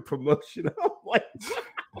record promotion." I'm like,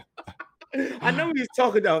 I know he's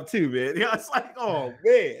talking about too, man. Yeah, it's like, oh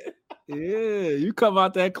man, yeah, you come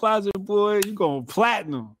out that closet, boy, you going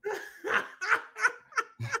platinum.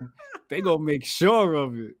 They gonna make sure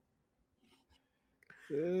of it.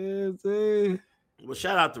 Yeah. Well,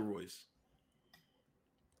 shout out to Royce.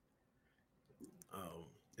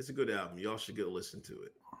 It's a good album. Y'all should go listen to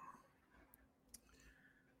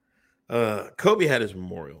it. Kobe had his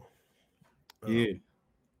memorial. Yeah.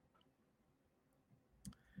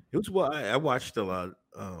 It was what I watched a lot.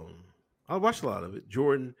 I watched a lot of it.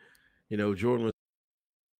 Jordan was.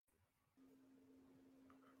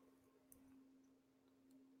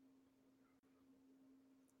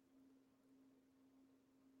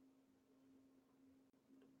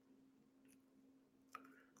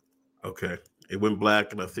 Okay, it went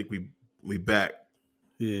black, and I think we back.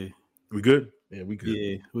 Yeah, we good. Yeah, we good.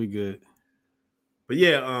 Yeah, we good. But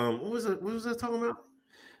yeah, what was it? What was I talking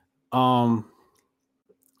about?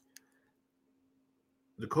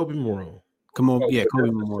 The Kobe Memorial. Kobe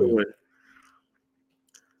Memorial.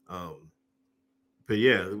 But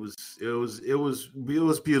yeah, it was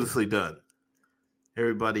beautifully done.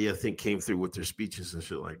 Everybody, I think, came through with their speeches and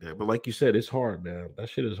shit like that. But like you said, it's hard, man. That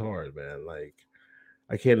shit is hard, man. Like,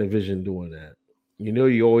 I can't envision doing that. You know,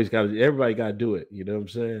 you always everybody got to do it. You know what I'm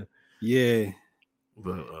saying? Yeah.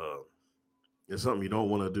 But it's something you don't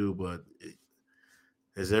want to do, but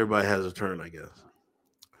as everybody has a turn, I guess.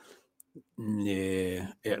 Yeah.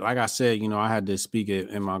 Like I said, I had to speak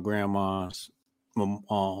in my grandma's,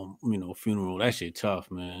 funeral. That shit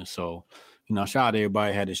tough, man. So, shout out to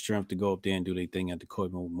everybody had the strength to go up there and do their thing at the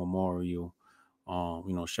Kobe Memorial.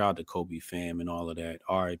 Shout out to Kobe fam and all of that.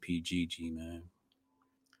 R.I.P. GG, man.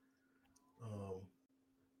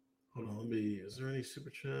 Hold on, is there any super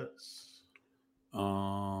chats? Yeah.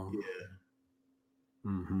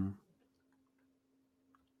 Mm-hmm.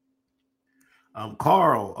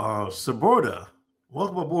 Carl Saborda,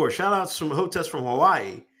 welcome aboard. Shout outs from Hotess from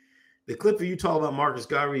Hawaii. The clip of you talking about Marcus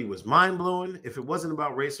Garvey was mind blowing. If it wasn't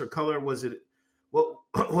about race or color, what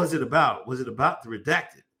was it about? Was it about the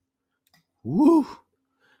redacted? Woo!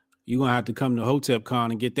 You're gonna have to come to Hotep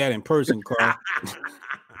Con and get that in person, Carl.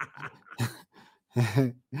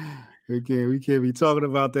 We can't be talking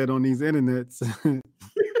about that on these internets.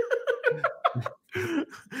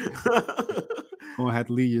 Gonna have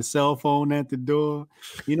to leave your cell phone at the door.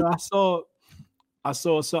 I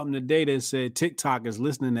saw something today that said TikTok is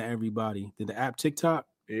listening to everybody. Did the app TikTok?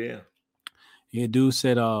 Yeah. Yeah, dude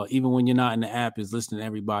said even when you're not in the app, it's listening to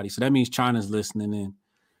everybody. So that means China's listening in,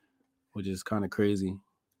 which is kind of crazy.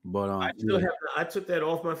 But I took that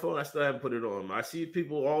off my phone. I still haven't put it on. I see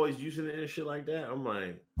people always using it and shit like that. I'm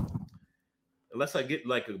like, unless I get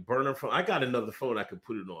like a burner phone, I got another phone I could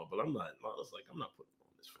put it on, but I'm not. I was like, I'm not putting it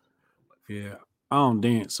on this phone. Yeah, I don't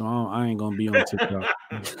dance, so I ain't gonna be on TikTok.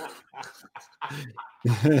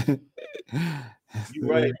 You're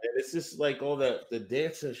right, man. It's just like all the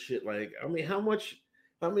dance and shit. Like, I mean, how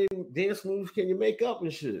many dance moves can you make up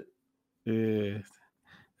and shit? Yeah.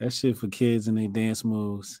 That shit for kids and they dance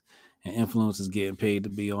moves and influencers getting paid to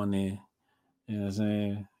be on there. You know what I'm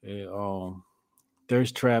saying? Yeah,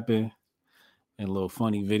 thirst trapping and little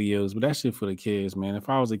funny videos. But that shit for the kids, man. If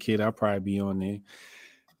I was a kid, I'd probably be on there.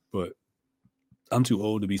 But I'm too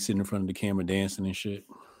old to be sitting in front of the camera dancing and shit.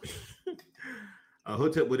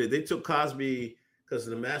 Hooked up with it. They took Cosby because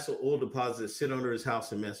of the massive oil deposits sit under his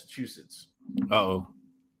house in Massachusetts. Uh-oh.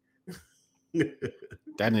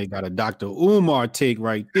 That nigga got a Dr. Umar take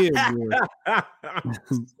right there, boy.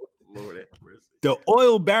 Lord, the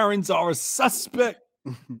oil barons are a suspect.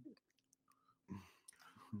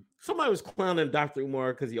 Somebody was clowning Dr.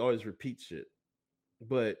 Umar because he always repeats shit.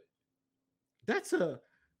 But that's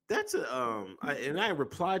that's a I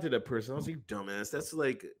replied to that person. I was like, dumbass. That's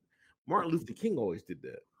like Martin Luther King always did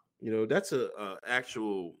that. You know, that's a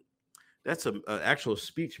actual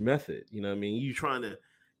speech method. You know what I mean? You trying to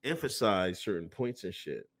emphasize certain points and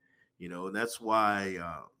shit. You know, and that's why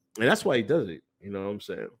he does it. You know what I'm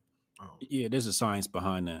saying? Yeah, there's a science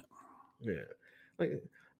behind that. Yeah. Like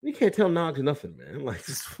you can't tell Nog nothing, man. Like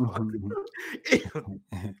this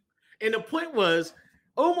and the point was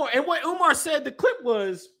Umar, and what Umar said, the clip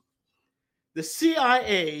was the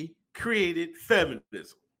CIA created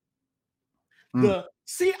feminism. The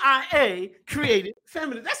CIA created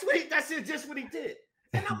feminism. That's just what he did.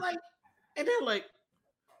 And I'm like, and they're like,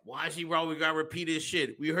 why is he wrong? We gotta repeat his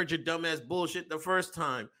shit. We heard your dumbass bullshit the first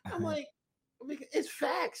time. I'm like, it's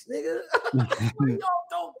facts, nigga.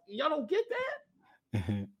 y'all don't get that?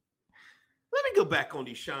 Let me go back on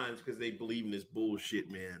these shines because they believe in this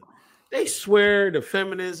bullshit, man. They swear to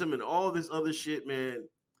feminism and all this other shit, man.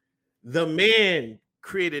 The man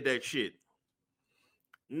created that shit.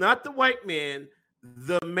 Not the white man.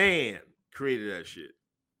 The man created that shit.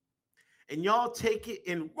 And y'all take it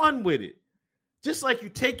and run with it. Just like you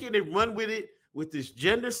take it and run with it with this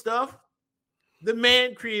gender stuff. The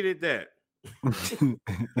man created that.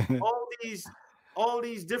 all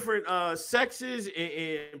these different sexes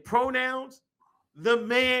and pronouns. The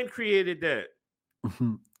man created that.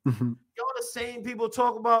 Y'all the same people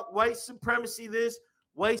talk about white supremacy this,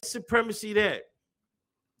 white supremacy that.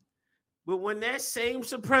 But when that same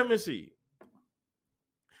supremacy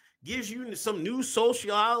gives you some new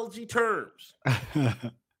sociology terms,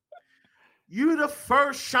 you the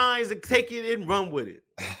first shines to take it and run with it.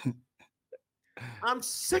 I'm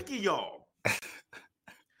sick of y'all.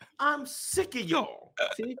 I'm sick of y'all.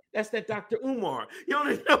 See, that's that Dr. Umar. You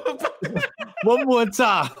don't know about that? One more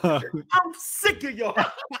time. I'm sick of y'all.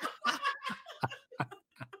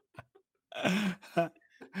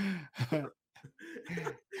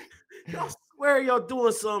 Y'all swear y'all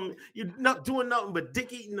doing something. You're not doing nothing but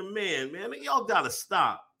dick eating the man. Y'all gotta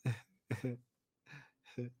stop.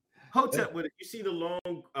 Hotep with it. You see the long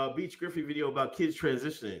Beach Griffey video about kids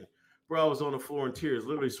transitioning. Bro, I was on the floor in tears,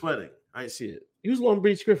 literally sweating. I didn't see it. He was Long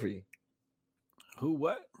Beach Griffey. Who?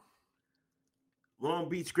 What? Long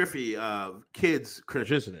Beach Griffey, kids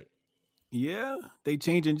transitioning. Yeah, they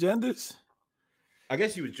changing genders. I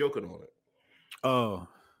guess he was joking on it. Oh,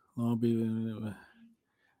 Long Beach.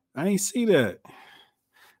 I ain't see that.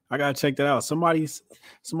 I gotta check that out. Somebody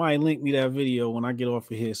link me that video when I get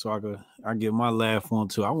off of here, so I get my laugh on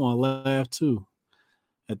too. I want to laugh too,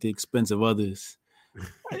 at the expense of others.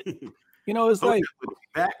 You know, it's like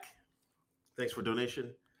back. Thanks for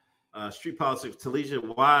donation. Street Politics,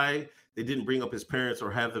 Talesia, why they didn't bring up his parents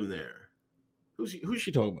or have them there? Who's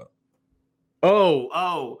she talking about?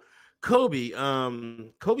 Oh, Kobe.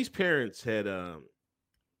 Kobe's parents had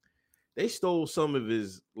they stole some of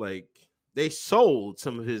his they sold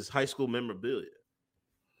some of his high school memorabilia,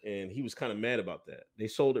 and he was kind of mad about that. They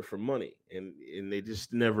sold it for money, and they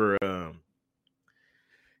just never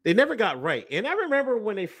they never got right. And I remember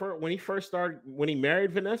when he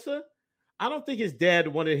married Vanessa, I don't think his dad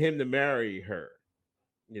wanted him to marry her,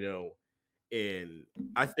 you know, and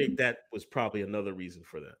I think that was probably another reason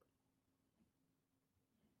for that.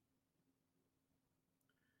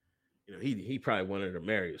 You know, he probably wanted to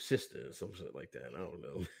marry his sister or something like that. I don't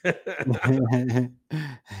know.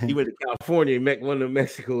 He went to California and met one of the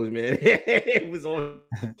Mexicos, man. It was on.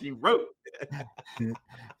 He wrote.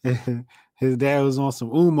 His dad was on some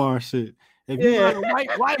Umar shit. If you got a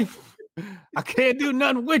white wife, I can't do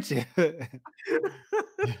nothing with you.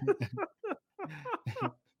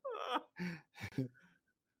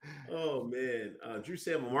 Oh man, Drew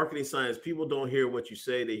said, "I'm a marketing science. People don't hear what you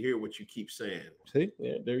say; they hear what you keep saying." See,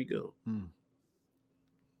 yeah, there you go.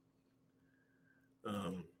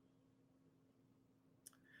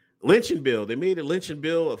 Lynching bill. They made a lynching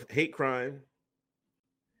bill of hate crime.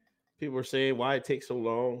 People are saying why it takes so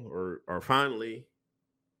long, or finally.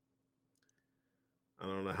 I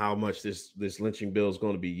don't know how much this lynching bill is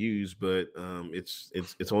going to be used, but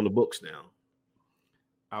it's on the books now.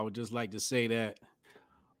 I would just like to say that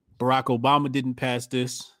Barack Obama didn't pass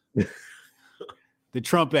this. The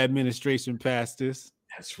Trump administration passed this.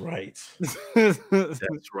 That's right. That's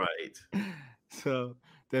right. So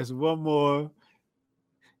there's one more.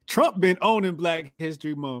 Trump been owning Black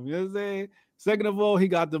History Month. You know what I'm saying? Second of all, he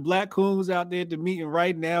got the Black Coons out there at the meeting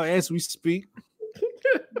right now as we speak.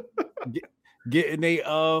 Getting they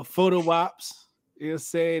photo ops. You know what I'm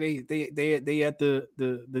saying? They at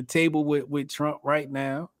the table with Trump right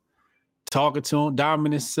now. Talking to him.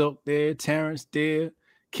 Dominant Silk there, Terrence there,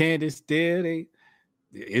 Candace there.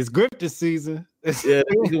 It's grifter season. Yeah,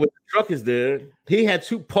 the nigga with the truck is there. He had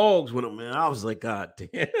 2 pogs with him, man. I was like, God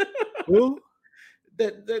damn. Who?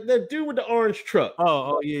 That dude with the orange truck.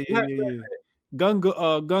 Oh, yeah. Gun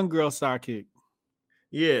girl sidekick.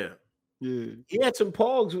 Yeah. Yeah. He had some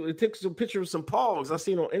pogs. It took some picture of some pogs I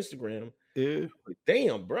seen on Instagram. Yeah. Like,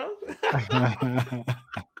 damn, bro.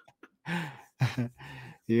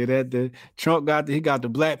 Yeah, the Trump got the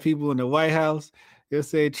black people in the White House. They'll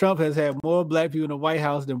say Trump has had more black people in the White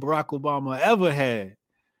House than Barack Obama ever had.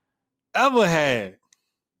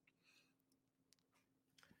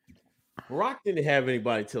 Barack didn't have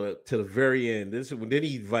anybody till the very end. Then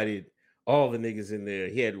he invited all the niggas in there.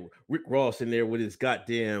 He had Rick Ross in there with his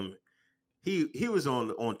goddamn. He was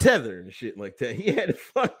on tether and shit like that. He had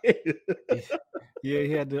fucking yeah.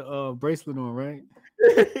 He had the bracelet on, right?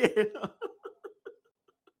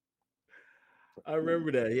 I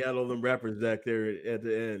remember that he had all them rappers back there at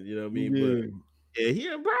the end. You know what I mean? Yeah. But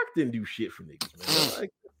yeah, Barack didn't do shit for niggas, man.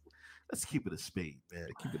 Like, let's keep it a spade, man.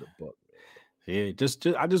 Keep it a buck, man. Yeah, just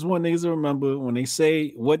I just want niggas to remember when they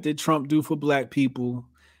say what did Trump do for black people.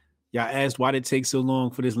 Y'all asked why did it take so long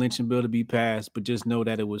for this lynching bill to be passed, but just know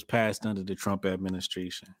that it was passed under the Trump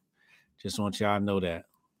administration. Just want y'all to know that.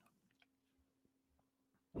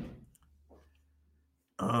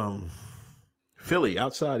 Philly,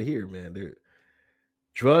 outside of here, man, they're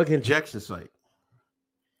drug injection site.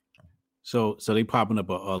 So they popping up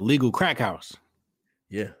a legal crack house.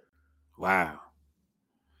 Yeah. Wow.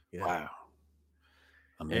 Yeah. Wow.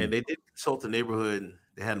 I mean, And they did consult the neighborhood.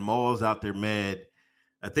 They had malls out there mad.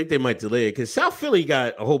 I think they might delay it because South Philly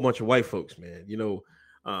got a whole bunch of white folks, man. You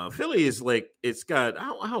know, Philly is like, it's got, I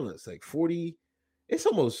don't know, it's like 40, it's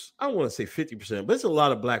almost, I don't want to say 50%, but it's a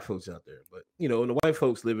lot of black folks out there. But, you know, and the white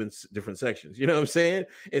folks live in different sections. You know what I'm saying?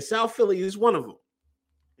 And South Philly is one of them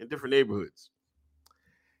in different neighborhoods.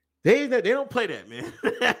 They don't play that, man.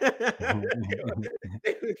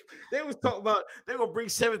 they was talking about they're gonna bring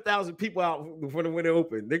 7,000 people out before the winter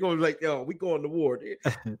open. They're gonna be like, yo, we going to war.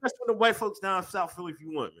 That's when the white folks down in South Philly if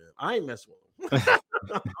you want, man. I ain't messing with them.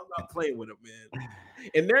 I'm not playing with them, man.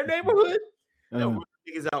 In their neighborhood, they'll run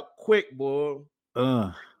niggas out quick, boy.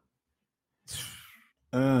 Yeah,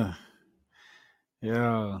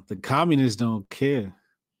 the communists don't care.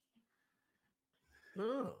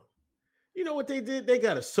 No. You know what they did? They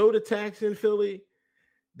got a soda tax in Philly.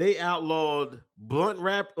 They outlawed blunt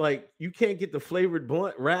wrap. Like, you can't get the flavored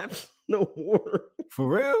blunt wraps no more. For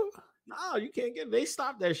real? No, you can't get it. They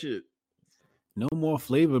stopped that shit. No more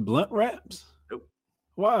flavored blunt wraps? Nope.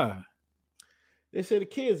 Why? They said the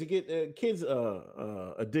kids get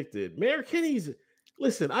addicted. Mayor Kenny's,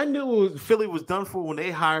 listen, I knew Philly was done for when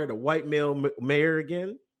they hired a white male mayor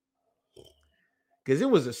again. Because it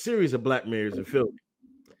was a series of black mayors in Philly.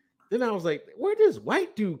 Then I was like, where does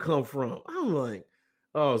white dude come from? I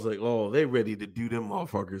was like, oh, they ready to do them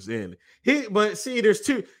motherfuckers in. But see, there's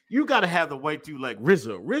two. You got to have the white dude like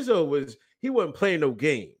Rizzo. Rizzo he wasn't playing no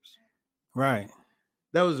games. Right.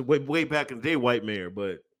 That was way back in the day, white mayor,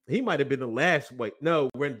 but he might have been the last white. No,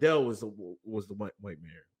 Rendell was the white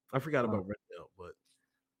mayor. I forgot about Rendell,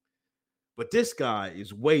 but this guy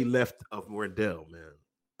is way left of Rendell,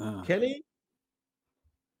 man. Kenny?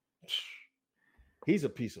 He's a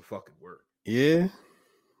piece of fucking work. Yeah.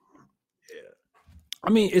 Yeah.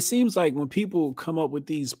 I mean, it seems like when people come up with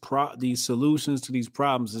these solutions to these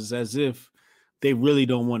problems, it's as if they really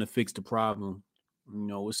don't want to fix the problem. You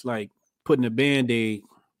know, it's like putting a Band-Aid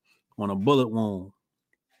on a bullet wound.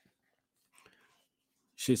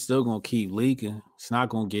 Shit's still gonna keep leaking. It's not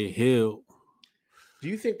gonna get healed. Do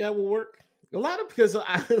you think that will work? Because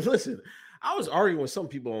listen, I was arguing with some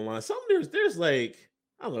people online. There's like,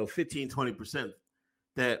 I don't know, 15-20%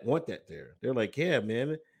 that want that there. They're like, yeah,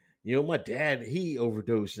 man, you know, my dad, he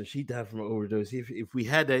overdosed and she died from an overdose. If we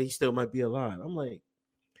had that, he still might be alive. I'm like,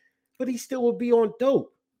 but he still would be on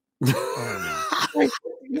dope. You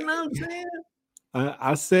know what I'm saying?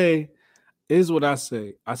 I say, here's what I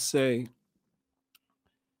say. I say,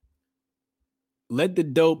 let the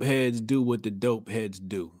dope heads do what the dope heads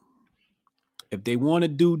do. If they want to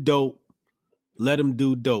do dope, let them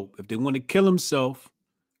do dope. If they want to kill himself,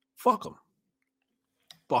 fuck them.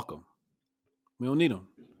 Fuck them. We don't need them.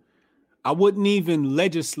 I wouldn't even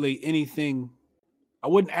legislate anything. I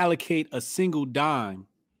wouldn't allocate a single dime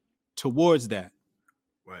towards that.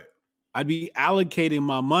 Right. I'd be allocating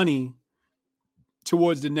my money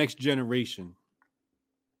towards the next generation.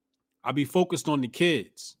 I'd be focused on the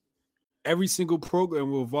kids. Every single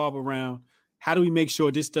program will revolve around how do we make sure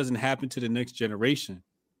this doesn't happen to the next generation?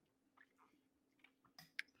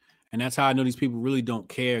 And that's how I know these people really don't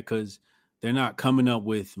care, because they're not coming up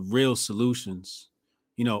with real solutions.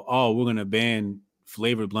 You know, oh, we're going to ban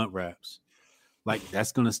flavored blunt wraps. Like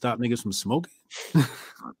that's gonna stop niggas from smoking.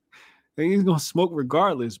 Niggas gonna smoke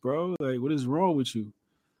regardless, bro. Like, what is wrong with you?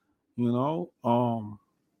 You know?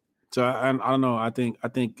 So I don't know. I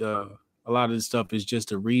think a lot of this stuff is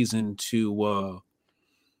just a reason to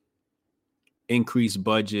increase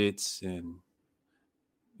budgets and,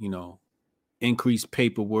 you know, increase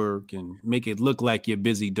paperwork and make it look like you're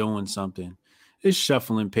busy doing something. It's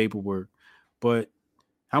shuffling paperwork, but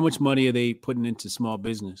how much money are they putting into small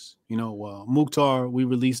business? You know, Mukhtar, we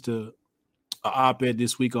released a op-ed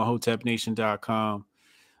this week on hotepnation.com.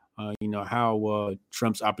 You know, how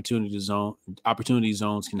Trump's opportunity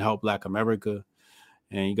zones can help Black America.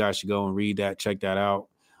 And you guys should go and read that, check that out.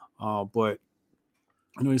 But,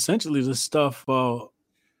 you know, essentially this stuff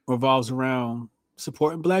revolves around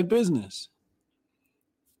supporting Black business.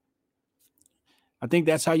 I think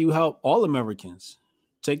that's how you help all Americans.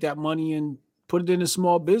 Take that money and put it into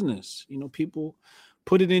small business. You know, people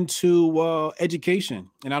put it into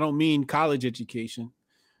education. And I don't mean college education.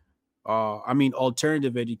 I mean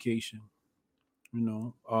alternative education. You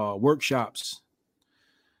know, workshops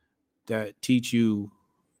that teach you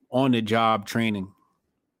on-the-job training.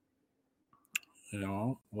 You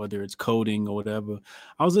know, whether it's coding or whatever.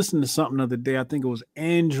 I was listening to something the other day. I think it was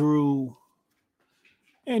Andrew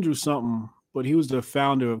something, but he was the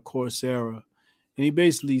founder of Coursera, and he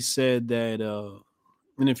basically said that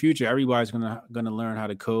in the future everybody's gonna learn how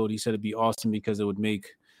to code. He said it'd be awesome because it would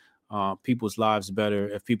make people's lives better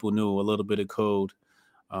if people knew a little bit of code,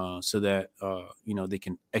 so that you know, they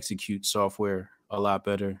can execute software a lot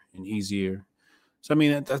better and easier. So I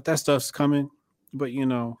mean that stuff's coming, but you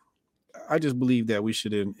know, I just believe that we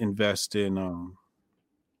should invest in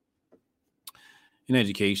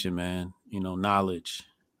education, man. You know, knowledge,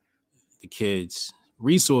 the kids,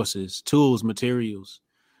 resources, tools, materials,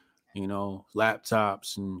 you know,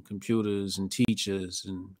 laptops and computers and teachers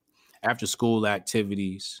and after school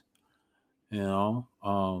activities, you know,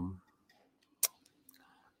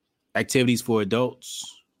 activities for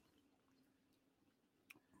adults.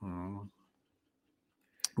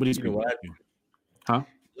 What do you think? Huh?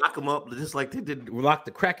 Lock them up just like they did lock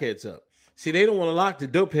the crackheads up. See, they don't want to lock the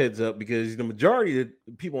dope heads up because the majority of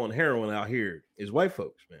the people on heroin out here is white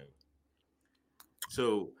folks, man.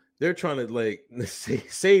 So they're trying to like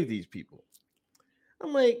save these people.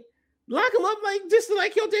 I'm like, lock them up like just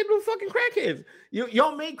like y'all did with fucking crackheads.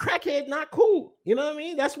 Y'all made crackhead not cool. You know what I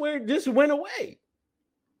mean? That's where it just went away.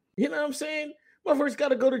 You know what I'm saying? Motherfuckers got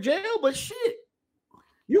to go to jail, but shit,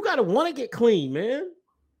 you got to want to get clean, man.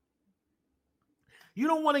 You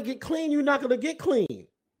don't want to get clean, you're not going to get clean.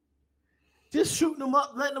 Just shooting them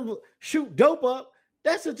up, letting them shoot dope up,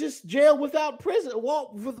 that's just jail without prison,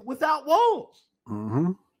 without walls.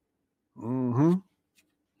 Mm-hmm. Mm-hmm.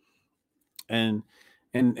 And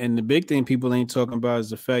the big thing people ain't talking about is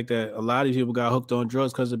the fact that a lot of people got hooked on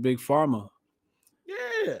drugs because of big pharma.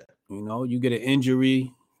 Yeah. You know, you get an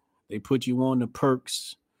injury, they put you on the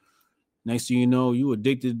perks. Next thing you know, you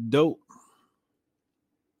addicted to dope.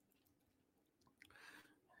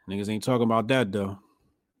 Niggas ain't talking about that though.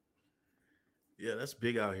 Yeah, that's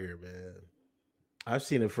big out here, man. I've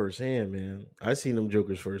seen it firsthand, man. I've seen them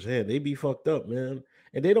jokers firsthand. They be fucked up, man.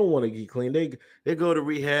 And they don't want to get clean. They go to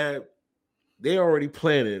rehab. They already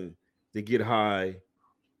planning to get high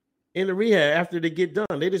in the rehab after they get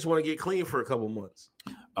done. They just want to get clean for a couple months.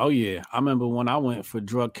 Oh yeah. I remember when I went for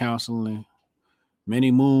drug counseling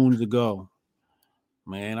many moons ago.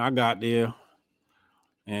 Man, I got there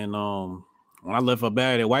and when I left up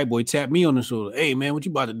bad, that white boy tapped me on the shoulder. Hey man, what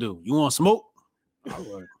you about to do? You want to smoke? I was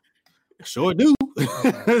like, sure do.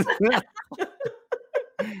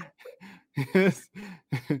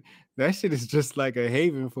 That shit is just like a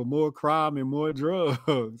haven for more crime and more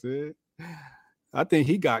drugs. Man. I think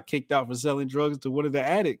he got kicked out for selling drugs to one of the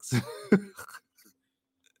addicts.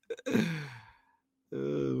 Oh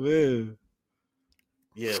man.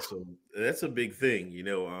 Yeah, so that's a big thing. You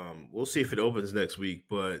know, we'll see if it opens next week,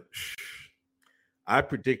 but I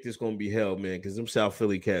predict it's going to be hell, man, because them South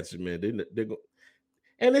Philly cats, man, they're going.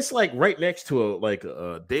 And it's like right next to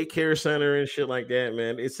a daycare center and shit like that,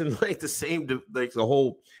 man. It's in like the same, like the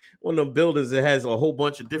whole one of them buildings that has a whole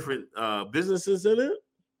bunch of different businesses in it.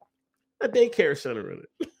 A daycare center in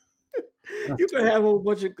it. You can have a whole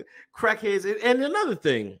bunch of crackheads. And another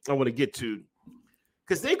thing I want to get to,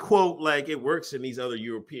 because they quote like it works in these other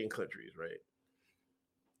European countries, right?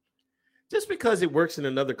 Just because it works in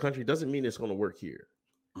another country doesn't mean it's going to work here.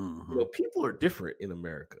 Mm-hmm. You know, people are different in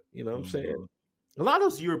America. You know what I'm saying? A lot of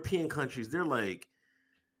those European countries, they're like,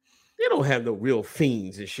 they don't have no real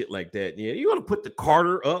fiends and shit like that. Yeah, you want to put the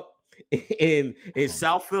Carter up in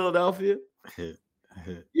South Philadelphia?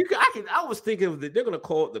 I was thinking that they're gonna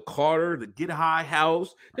call it the Carter, the Get High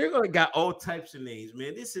House. They're gonna got all types of names,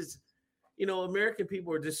 man. This is, American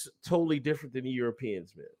people are just totally different than the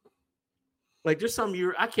Europeans, man. Like there's some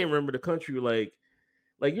I can't remember the country like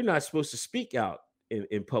you're not supposed to speak out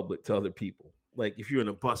in public to other people. Like if you're in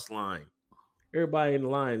a bus line, everybody in the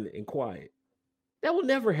line and quiet. That will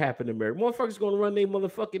never happen in America. Motherfuckers gonna run their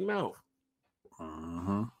motherfucking mouth.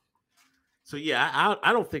 So yeah,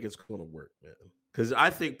 I don't think it's gonna work, man. Because I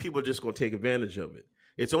think people are just gonna take advantage of it.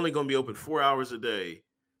 It's only gonna be open 4 hours a day.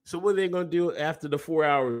 So what are they gonna do after the 4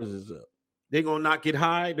 hours is up? They're gonna not get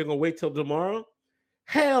high. They're gonna wait till tomorrow.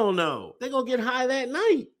 Hell no. They're gonna get high that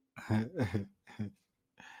night.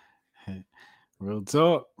 Real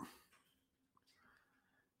talk.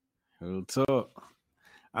 Real talk.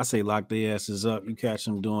 I say lock their asses up. You catch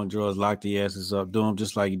them doing drugs, lock their asses up. Do them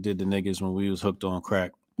just like you did the niggas when we was hooked on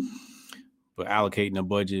crack. But allocating a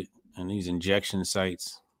budget and these injection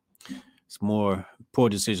sites, it's more poor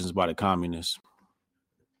decisions by the communists.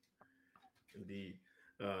 Indeed.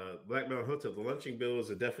 Black Mountain Hotel, the lynching bill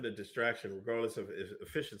is a definite distraction regardless of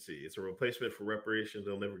efficiency. It's a replacement for reparations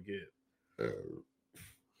they'll never get. The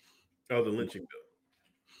lynching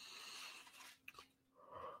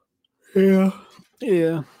bill.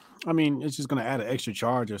 Yeah. I mean, it's just going to add an extra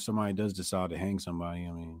charge if somebody does decide to hang somebody.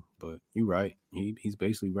 I mean, but you're right. He's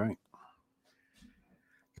basically right.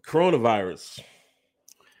 Coronavirus.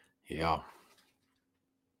 Yeah.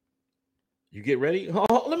 You get ready?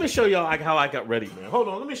 Oh, let me show y'all how I got ready, man. Hold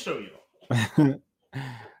on, let me show y'all.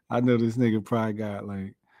 I know this nigga probably got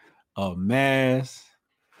like a mask,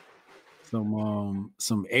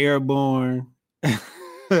 some airborne. We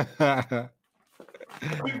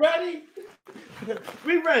ready?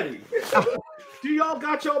 We ready. Do y'all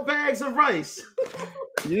got your bags of rice?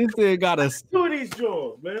 You still got a two of these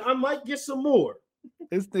drawers, man. I might get some more.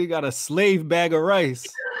 This thing got a slave bag of rice.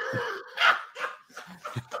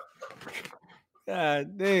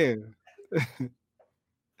 God damn.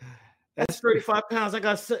 That's 35 pounds. I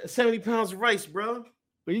got 70 pounds of rice, bro.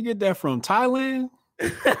 Where you get that from? Thailand?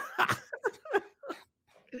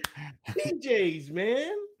 BJ's,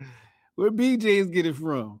 man. Where BJ's get it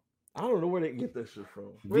from? I don't know where they get this shit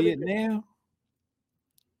from. Vietnam?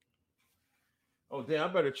 Oh, damn,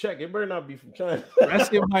 I better check. It better not be from China. That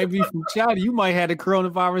shit might be from China. You might have the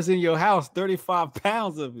coronavirus in your house. 35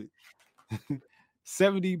 pounds of it.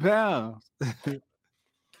 70 pounds. I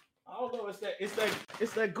don't know.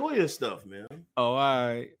 It's that Goya stuff, man. Oh, all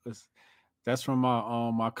right. That's from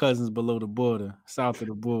my cousins below the border, south of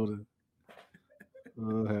the border.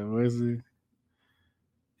 Where's it?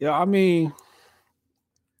 Yeah, I mean,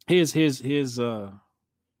 here's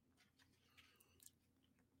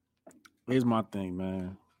my thing,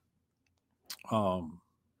 man.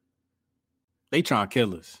 They trying to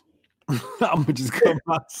kill us. I'm gonna just come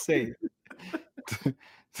out and say it.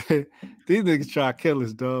 These niggas try to kill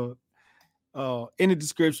us, dog. In the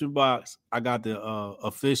description box, I got the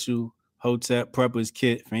official Hotep Preppers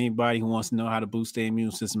kit for anybody who wants to know how to boost their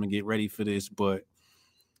immune system and get ready for this. But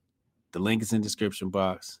the link is in the description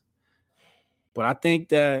box. But I think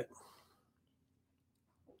that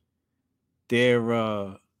they're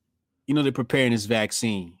preparing this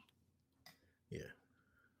vaccine. Yeah.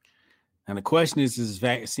 And the question is this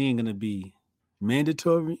vaccine going to be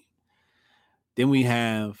mandatory? Then we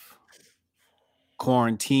have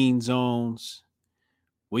quarantine zones.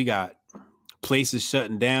 We got places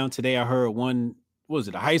shutting down. Today I heard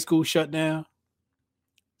a high school shut down?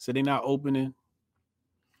 So they're not opening.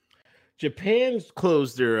 Japan's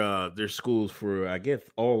closed their schools for, I guess,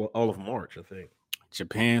 all of March, I think.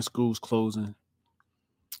 Japan schools closing.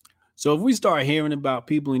 So if we start hearing about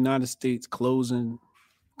people in the United States closing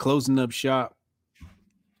up shop,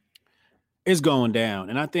 it's going down.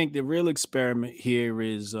 And I think the real experiment here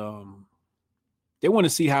is they want to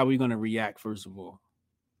see how we're going to react, first of all.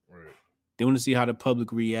 Right. They want to see how the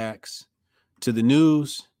public reacts to the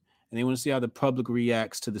news, and they want to see how the public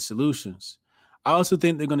reacts to the solutions. I also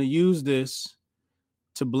think they're going to use this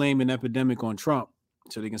to blame an epidemic on Trump,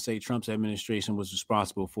 so they can say Trump's administration was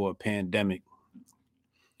responsible for a pandemic,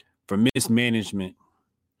 for mismanagement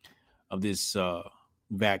of this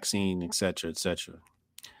vaccine, et cetera, et cetera.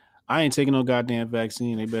 I ain't taking no goddamn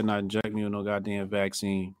vaccine. They better not inject me with no goddamn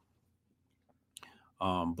vaccine.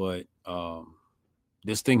 But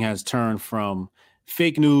this thing has turned from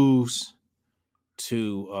fake news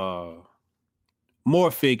to more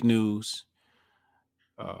fake news,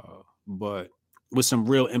 but with some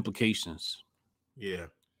real implications. Yeah.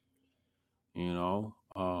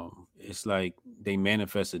 It's like they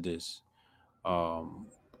manifested this.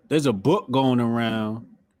 There's a book going around.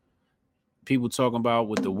 people talking about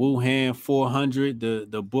with the Wuhan 400.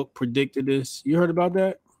 The book predicted this. You heard about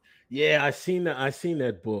that? Yeah, I seen that. I seen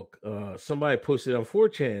that book. Somebody posted on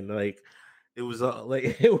 4chan. Like it was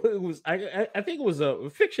like it was. I think it was a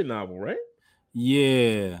fiction novel, right?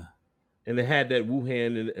 Yeah. And it had that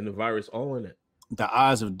Wuhan and the virus all in it. The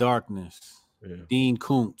Eyes of Darkness. Yeah. Dean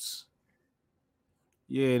Koontz.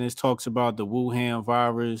 Yeah, and it talks about the Wuhan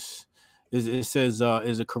virus. It says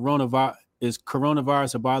is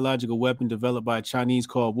coronavirus a biological weapon developed by Chinese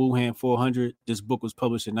called Wuhan 400? This book was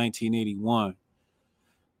published in 1981,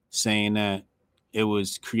 saying that it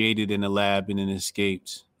was created in a lab and then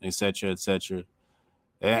escaped, etc., etc.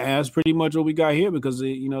 And that's pretty much what we got here, because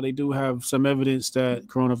they do have some evidence that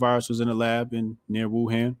coronavirus was in a lab near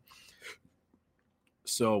Wuhan.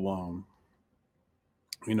 So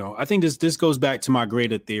I think this goes back to my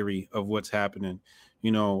greater theory of what's happening.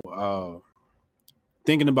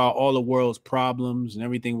 Thinking about all the world's problems and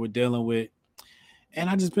everything we're dealing with. And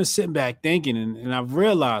I just been sitting back thinking, and I've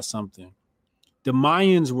realized something. The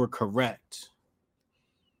Mayans were correct.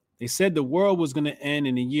 They said the world was going to end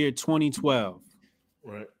in the year 2012.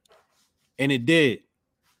 Right. And it did.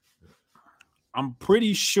 I'm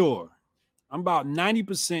pretty sure. I'm about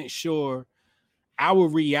 90% sure our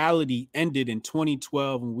reality ended in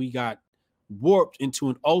 2012 and we got warped into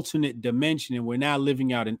an alternate dimension, and we're now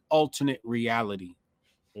living out an alternate reality.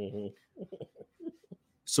 Mm-hmm.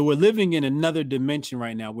 So we're living in another dimension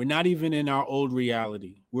right now. We're not even in our old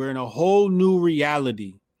reality. We're in a whole new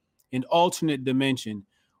reality, an alternate dimension,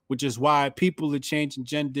 which is why people are changing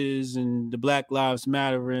genders and the Black Lives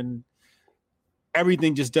Matter and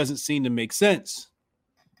everything just doesn't seem to make sense.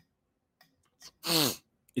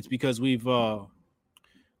 It's because we've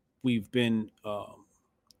been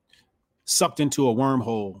sucked into a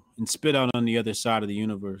wormhole and spit out on the other side of the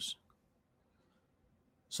universe.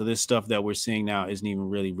 So this stuff that we're seeing now isn't even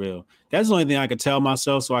really real. That's the only thing I could tell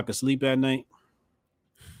myself so I could sleep at night.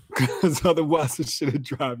 Because otherwise it should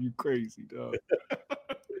drive you crazy, dog.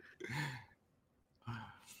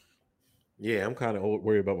 Yeah, I'm kind of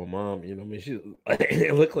worried about my mom.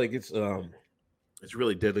 It looked like it's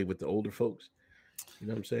really deadly with the older folks. You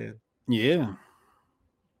know what I'm saying? Yeah.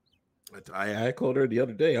 I called her the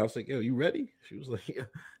other day. I was like, "Yo, you ready?" She was like, "Yeah."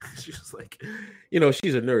 She was like,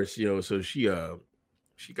 she's a nurse, so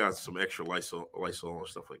she got some extra Lysol and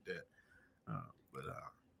stuff like that.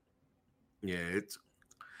 Yeah,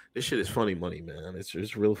 this shit is funny money, man.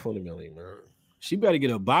 It's real funny money, man. She better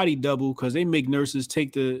get a body double because they make nurses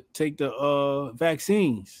take the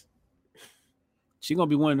vaccines. She's gonna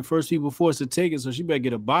be one of the first people forced to take it, so she better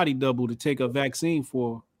get a body double to take a vaccine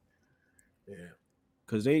for. Yeah.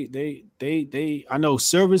 Because they I know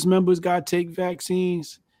service members got to take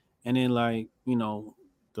vaccines, and then the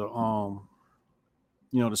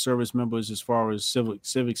service members as far as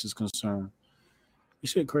civics is concerned.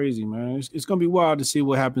 This shit crazy, man. It's gonna be wild to see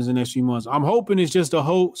what happens in the next few months. I'm hoping it's just a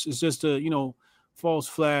hoax. It's just a false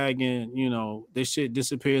flag, and this shit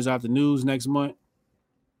disappears out the news next month.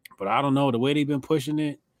 But I don't know, the way they've been pushing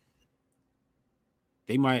it.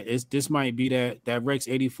 This might be that Rex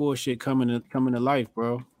 84 shit coming to life,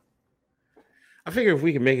 bro. I figure if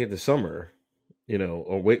we can make it to summer,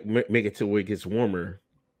 or make it to where it gets warmer.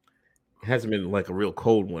 It hasn't been like a real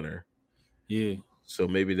cold winter. Yeah. So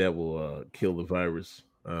maybe that will kill the virus.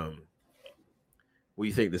 What do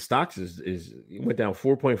you think? The stocks it went down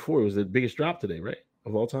 4.4. It was the biggest drop today, right?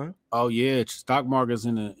 Of all time. Oh yeah, stock market's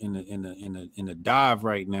in a dive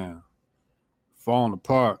right now, falling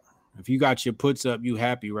apart. If you got your puts up, you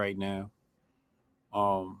happy right now.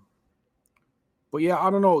 But yeah, I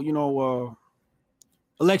don't know.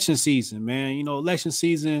 Election season, man. Election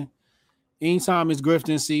season. Anytime it's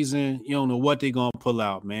grifting season, you don't know what they're gonna pull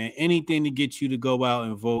out, man. Anything to get you to go out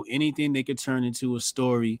and vote. Anything they could turn into a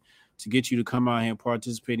story to get you to come out here and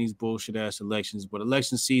participate in these bullshit ass elections. But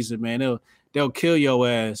election season, man, they'll kill your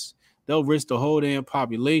ass. They'll risk the whole damn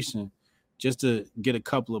population just to get a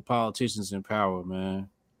couple of politicians in power, man.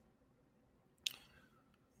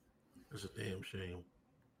 That's a damn shame.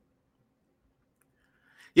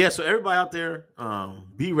 Yeah, so everybody out there,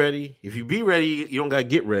 be ready. If you be ready, you don't gotta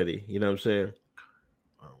get ready. You know what I'm saying?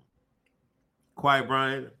 Quiet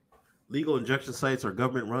Brian, legal injection sites are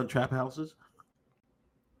government-run trap houses.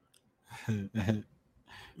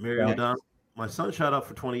 Mary O'Donnell, my son shot up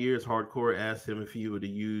for 20 years hardcore. Asked him if he would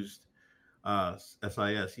have used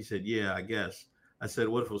SIS. He said, "Yeah, I guess." I said,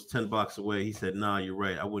 "What if it was 10 blocks away?" He said, "Nah, you're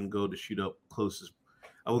right. I wouldn't go to shoot up closest.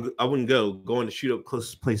 I wouldn't go going to shoot up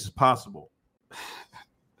closest places possible."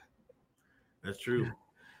 That's true.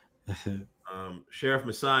 Sheriff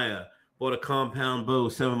Messiah bought a compound bow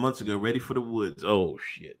 7 months ago, ready for the woods. Oh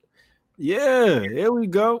shit! Yeah, here we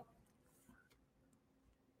go.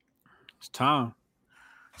 It's time.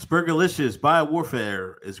 Spurgalicious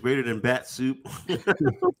biowarfare is greater than bat soup.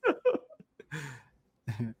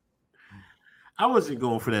 I wasn't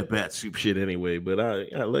going for that bat soup shit anyway, but I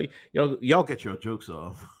like y'all get your jokes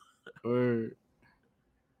off. Word.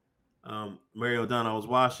 Mary O'Donnell, I was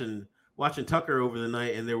watching Tucker over the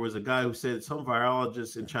night, and there was a guy who said some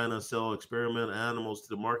virologists in China sell experimental animals to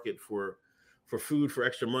the market for food for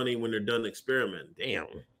extra money when they're done experimenting. Damn.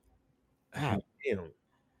 Damn.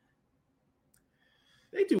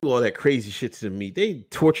 They do all that crazy shit to the meat. They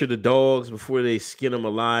torture the dogs before they skin them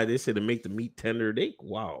alive. They say to make the meat tender. They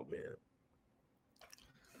wild, man.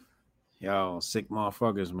 Y'all sick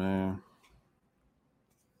motherfuckers, man.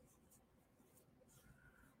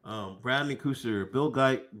 Bradley Cooser,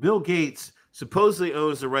 Bill Gates supposedly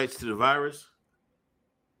owns the rights to the virus.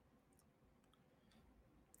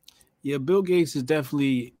 Yeah, Bill Gates has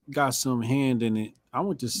definitely got some hand in it. I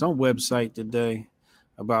went to some website today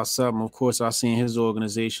about something. Of course, I seen his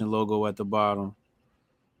organization logo at the bottom.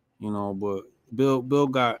 You know, but Bill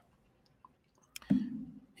got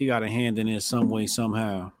a hand in it some way,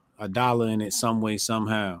 somehow. A dollar in it some way,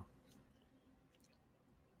 somehow.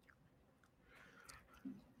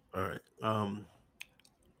 All right.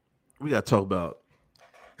 We got to talk about,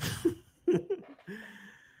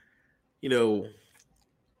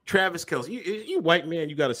 Travis Kelce. You white man,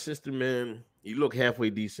 you got a sister, man. You look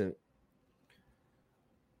halfway decent.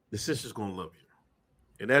 The sister's gonna love you,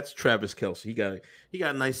 and that's Travis Kelce. He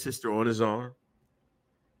got a nice sister on his arm.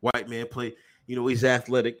 White man he's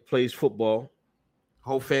athletic, plays football.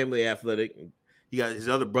 Whole family athletic. He got his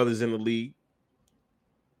other brothers in the league,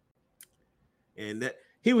 and that.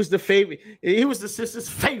 He was the favorite. He was the sister's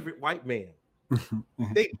favorite white man.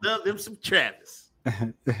 They love them some Travis.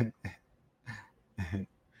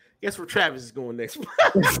 Guess where Travis is going next?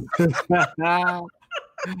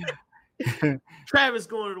 Travis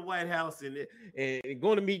going to the White House and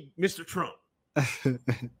going to meet Mr. Trump.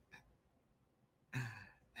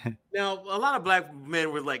 Now, a lot of black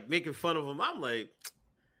men were like making fun of him. I'm like,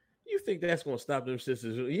 you think that's going to stop them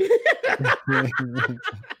sisters?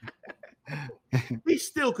 He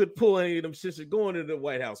still could pull any of them sisters going to the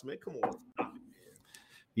White House, man. Come on.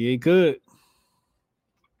 Yeah, he could.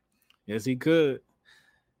 Yes, he could.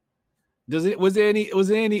 Was there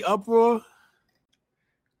any uproar?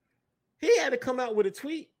 He had to come out with a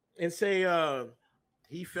tweet and say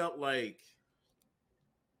he felt like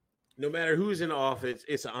no matter who's in the office,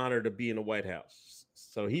 it's an honor to be in the White House.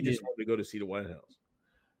 So he just wanted to go to see the White House.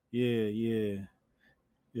 Yeah.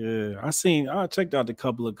 I checked out a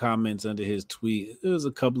couple of comments under his tweet. There was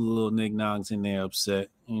a couple of little nignogs in there upset,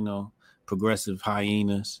 progressive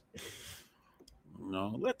hyenas.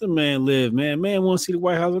 Let the man live, man. Man want to see the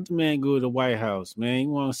White House, let the man go to the White House, man. You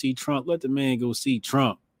want to see Trump, let the man go see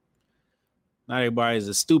Trump. Not everybody's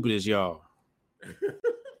as stupid as y'all.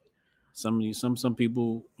 Some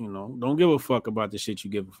people, don't give a fuck about the shit you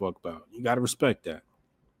give a fuck about. You got to respect that.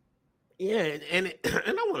 Yeah, and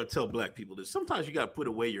I want to tell black people this. Sometimes you got to put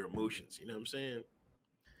away your emotions. You know what I'm saying?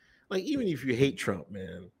 Like, even if you hate Trump,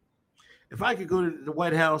 man, if I could go to the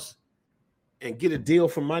White House and get a deal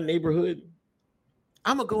from my neighborhood,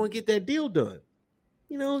 I'm going to go and get that deal done.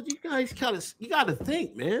 You guys you got to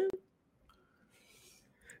think, man.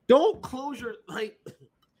 Don't close your,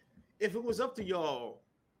 if it was up to y'all,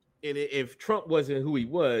 and if Trump wasn't who he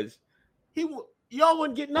was, y'all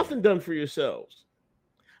wouldn't get nothing done for yourselves.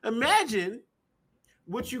 Imagine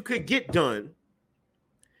what you could get done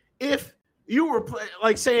if you were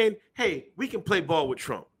saying, hey, we can play ball with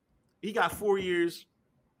Trump. He got 4 years.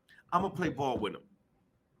 I'm going to play ball with him.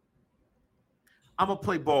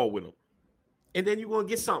 And then you're going to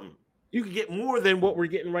get something. You can get more than what we're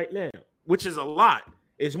getting right now, which is a lot.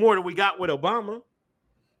 It's more than we got with Obama.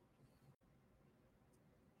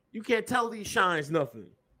 You can't tell these shines nothing.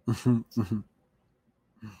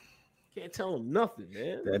 Can't tell them nothing,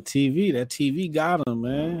 man. That TV got them,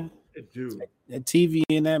 man. Dude. That TV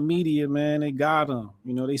and that media, man, they got them.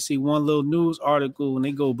 They see one little news article and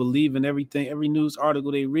they go believe in everything, every news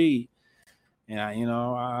article they read. And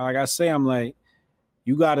like I say, I'm like,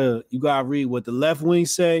 you gotta read what the left wing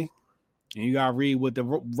say, and you gotta read what the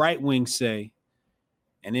right wing say,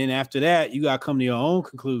 and then after that, you gotta come to your own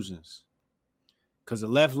conclusions. Cause the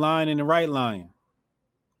left line and the right line.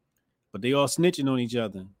 But they all snitching on each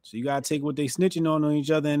other. So you got to take what they snitching on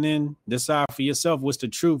each other and then decide for yourself what's the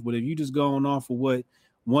truth. But if you just going off of what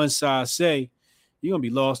one side say, you're going to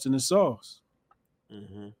be lost in the sauce.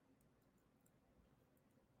 Mm-hmm.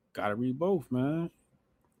 Got to read both, man.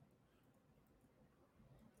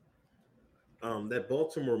 That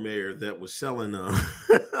Baltimore mayor that was selling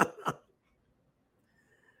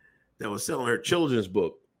her children's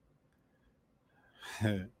book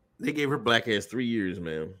They gave her black ass 3 years,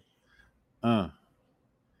 man.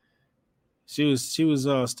 She was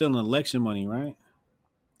stealing election money, right?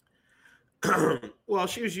 Well,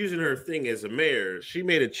 she was using her thing as a mayor. She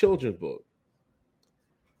made a children's book,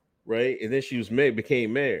 right? And then she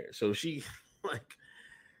became mayor. So she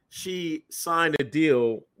signed a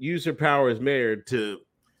deal, used her power as mayor to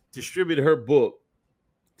distribute her book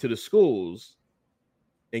to the schools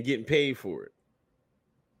and getting paid for it.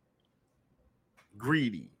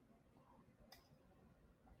 Greedy.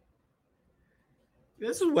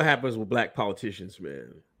 This is what happens with black politicians,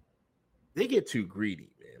 man. They get too greedy,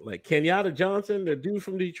 man. Like Kenyatta Johnson, the dude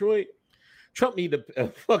from Detroit. Trump need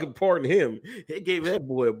to fucking pardon him. He gave that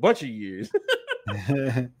boy a bunch of years.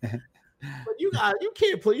 But you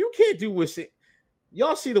can't do what's it.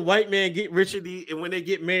 Y'all see the white man get rich and when they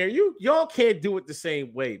get married, y'all can't do it the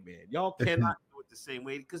same way, man. Y'all cannot do it the same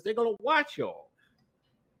way because they're gonna watch y'all.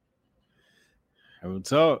 I will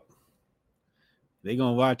talk. They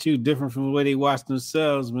gonna watch you different from the way they watch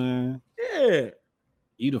themselves, man. Yeah,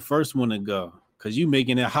 you the first one to go because you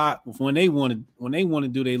making it hot when they want to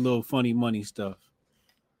do their little funny money stuff.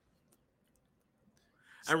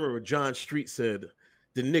 I remember John Street said,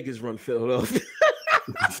 "The niggas run Philadelphia."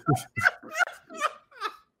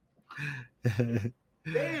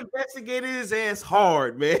 They investigated his ass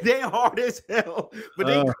hard, man. They hard as hell, but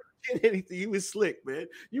they couldn't get anything. He was slick, man.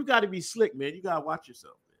 You got to be slick, man. You got to watch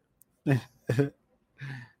yourself, man.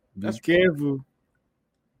 Be careful.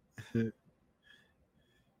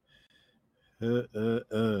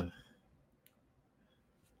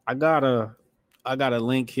 I got a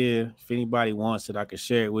link here. If anybody wants it, I can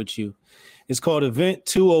share it with you. It's called Event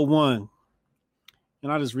 201.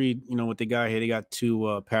 And I'll just read, what they got here. They got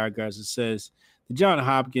two paragraphs. It says, the Johns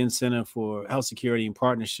Hopkins Center for Health Security and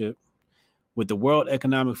Partnership with the World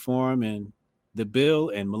Economic Forum and the Bill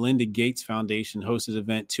and Melinda Gates Foundation hosted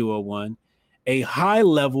Event 201, a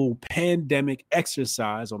high-level pandemic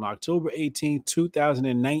exercise on October 18,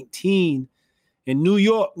 2019 in New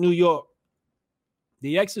York, New York.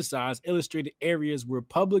 The exercise illustrated areas where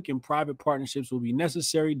public and private partnerships will be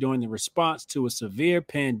necessary during the response to a severe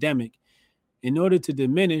pandemic in order to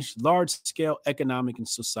diminish large-scale economic and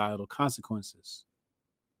societal consequences.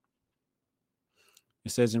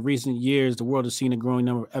 It says in recent years, the world has seen a growing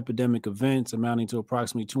number of epidemic events amounting to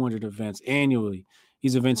approximately 200 events annually.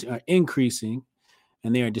 These events are increasing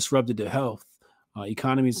and they are disruptive to health,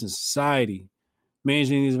 economies, and society.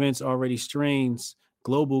 Managing these events already strains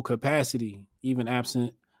global capacity, even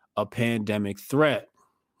absent a pandemic threat.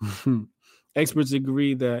 Experts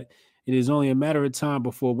agree that it is only a matter of time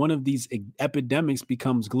before one of these epidemics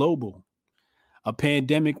becomes global. A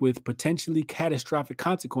pandemic with potentially catastrophic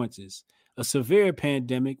consequences. A severe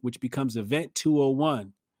pandemic, which becomes Event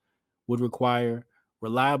 201, would require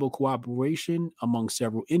reliable cooperation among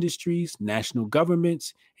several industries, national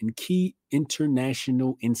governments, and key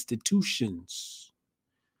international institutions.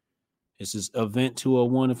 This is Event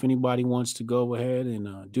 201 if anybody wants to go ahead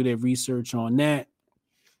and do their research on that.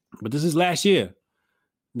 But this is last year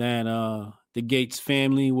that the Gates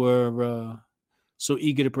family were so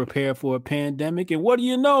eager to prepare for a pandemic. And what do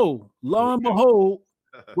you know? Lo and behold,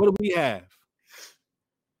 what do we have?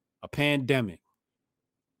 A pandemic.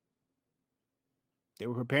 They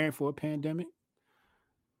were preparing for a pandemic.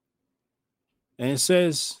 And it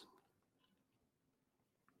says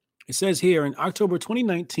here in October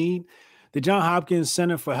 2019, the Johns Hopkins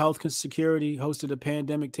Center for Health Security hosted a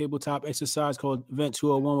pandemic tabletop exercise called Event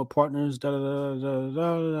 201 with partners.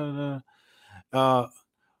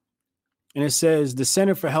 And it says the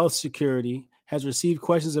Center for Health Security has received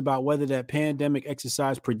questions about whether that pandemic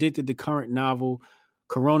exercise predicted the current novel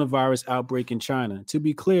coronavirus outbreak in China. To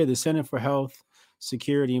be clear, the Center for Health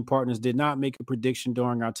Security and Partners did not make a prediction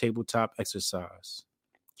during our tabletop exercise.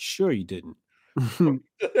 Sure you didn't.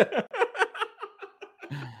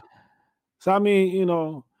 So, I mean,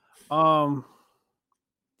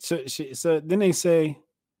 so then they say,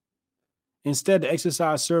 instead, the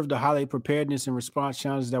exercise served to highlight preparedness and response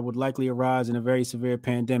challenges that would likely arise in a very severe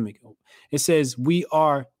pandemic. It says, we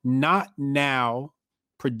are not now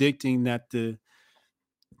predicting that the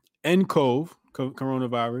nCoV,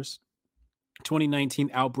 coronavirus, 2019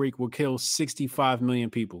 outbreak will kill 65 million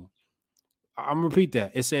people. I'm going to repeat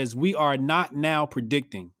that. It says, we are not now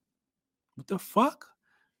predicting. What the fuck?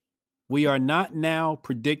 We are not now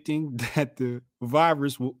predicting that the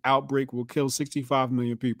virus outbreak will kill 65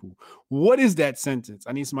 million people. What is that sentence?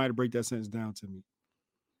 I need somebody to break that sentence down to me.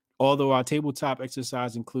 Although our tabletop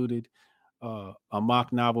exercise included a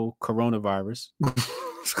mock novel coronavirus,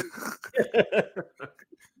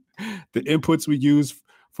 the inputs we used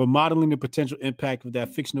for modeling the potential impact of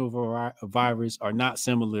that fictional virus are not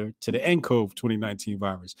similar to the nCoV 2019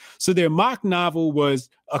 virus. So their mock novel was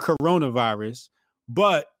a coronavirus,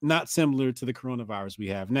 but not similar to the coronavirus we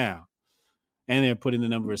have now. And they're putting the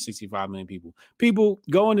number of 65 million people. People,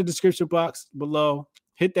 go in the description box below,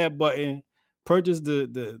 hit that button, purchase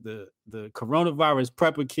the coronavirus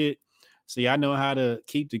prepper kit. So y'all know how to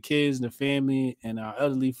keep the kids and the family and our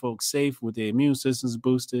elderly folks safe with their immune systems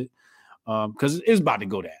boosted. Because it's about to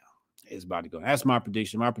go down. It's about to go down. That's my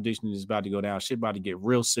prediction. My prediction is about to go down. Shit about to get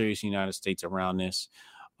real serious in the United States around this.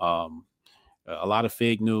 A lot of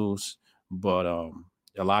fake news, but a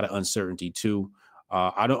lot of uncertainty too.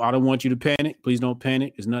 I don't want you to panic. Please don't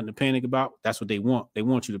panic. There's nothing to panic about. That's what they want. They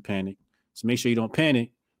want you to panic. So make sure you don't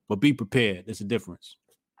panic, but be prepared. There's a difference.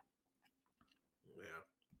 Yeah.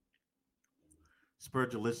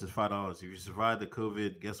 Spurgilist is $5. If you survive the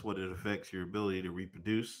COVID, guess what? It affects your ability to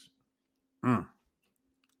reproduce.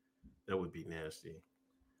 That would be nasty.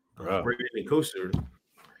 Brandon Coaster.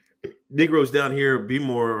 Negroes down here,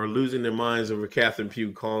 Bmore, are losing their minds over Catherine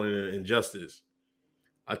Pugh calling it injustice.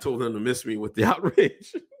 I told them to miss me with the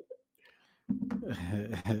outrage.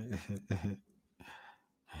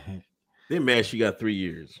 They're mad she got 3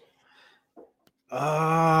 years.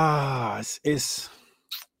 Fuck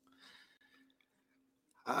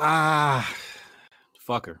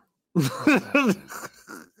her.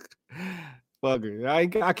 Fuck her. I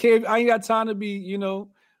ain't got time to be,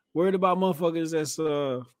 worried about motherfuckers that's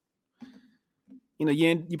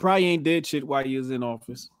you probably ain't did shit while you was in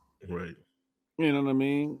office. Right. You know what I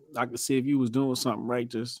mean? I could see if you was doing something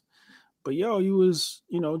righteous. But you was,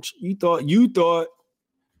 you thought you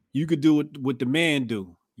could do what the man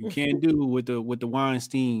do. You can't do what the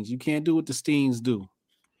Weinsteins. You can't do what the Steens do.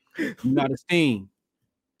 You're not a Steen.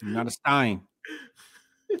 You're not a Stein.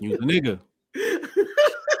 You're a nigga.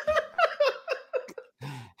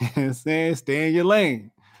 Stay in your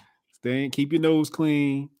lane. Keep your nose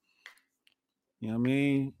clean. You know what I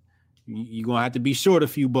mean? You're gonna have to be short a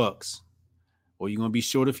few bucks, or you're gonna be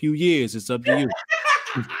short a few years. It's up to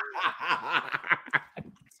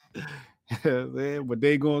you. But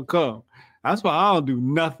they gonna come. That's why I don't do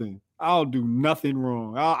nothing. I'll do nothing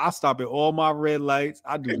wrong. I stop at all my red lights.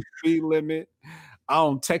 I do the speed limit. I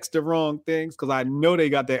don't text the wrong things because I know they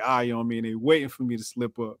got their eye on me and they waiting for me to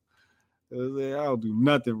slip up. I'll do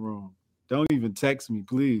nothing wrong. Don't even text me,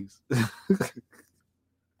 please.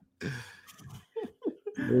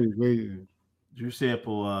 wait. Drew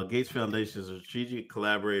Sample, Gates Foundation is a strategic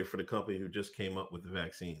collaborator for the company who just came up with the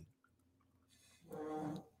vaccine.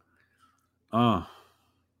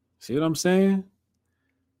 See what I'm saying?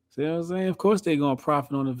 Of course they're gonna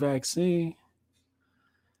profit on the vaccine.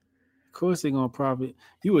 Of course they're gonna profit.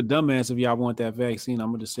 You a dumbass if y'all want that vaccine.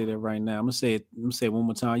 I'm gonna just say that right now. I'm gonna say it one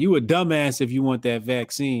more time. You a dumbass if you want that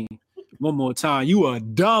vaccine. One more time. You a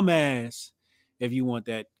dumbass if you want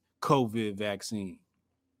that COVID vaccine.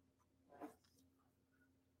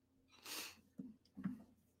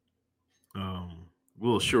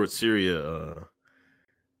 Real short Syria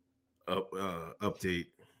update.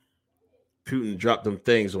 Putin dropped them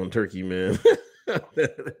things on Turkey, man.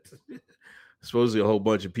 Supposedly a whole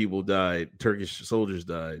bunch of people died. Turkish soldiers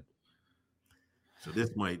died. So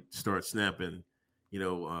this might start snapping.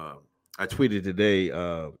 I tweeted today,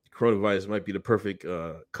 coronavirus might be the perfect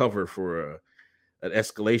cover for an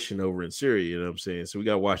escalation over in Syria. You know what I'm saying? So we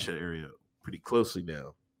got to watch that area pretty closely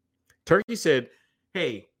now. Turkey said,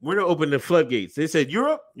 hey, we're going to open the floodgates. They said,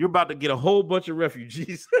 Europe, you're about to get a whole bunch of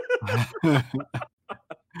refugees. We're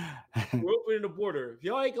opening the border. If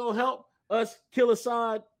y'all ain't going to help us kill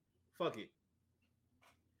Assad, fuck it.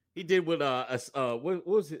 He did what what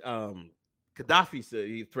was it? Gaddafi said.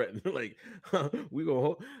 He threatened like we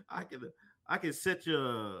gonna. I can set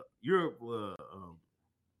your Europe.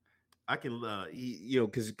 I can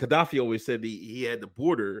because Gaddafi always said he had the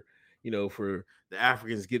border for the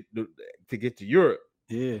Africans to get to Europe.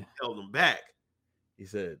 Yeah, held them back. He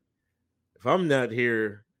said, if I'm not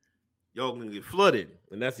here, y'all gonna get flooded,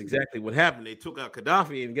 and that's exactly what happened. They took out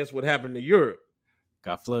Gaddafi, and guess what happened to Europe?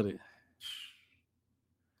 Got flooded.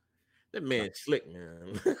 That man's slick,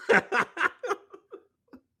 man.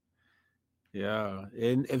 Yeah,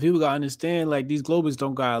 and if people gotta understand, like these globalists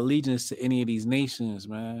don't got allegiance to any of these nations,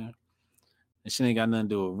 man. And shit ain't got nothing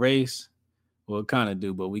to do with race. Well, it kind of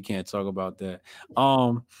do, but we can't talk about that.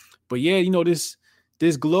 But yeah, this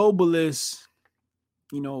globalist,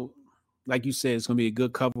 like you said, it's gonna be a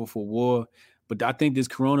good cover for war. But I think this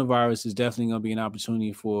coronavirus is definitely gonna be an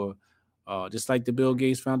opportunity for, just like the Bill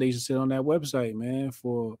Gates Foundation said on that website, man,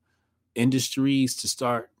 for industries to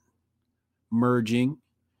start merging,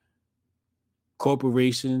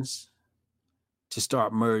 corporations to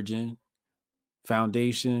start merging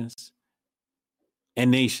foundations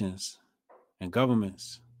and nations and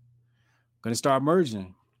governments. Going to start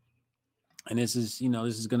merging. And this is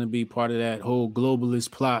going to be part of that whole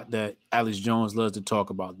globalist plot that Alex Jones loves to talk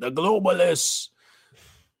about. The globalists.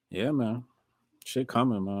 Yeah, man. Shit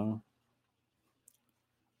coming, man.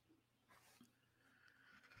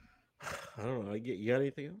 I don't know. You got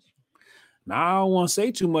anything else? Nah, I don't want to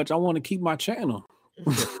say too much. I want to keep my channel.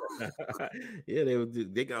 Yeah,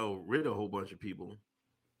 they got rid of a whole bunch of people.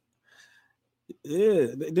 Yeah,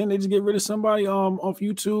 then they just get rid of somebody off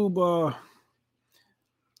YouTube.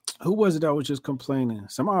 Who was it that was just complaining?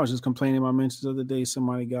 Somebody was just complaining in my mentions the other day.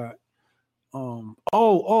 Somebody got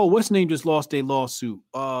what's name just lost their lawsuit?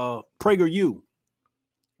 PragerU.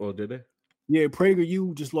 Oh, did they? Yeah,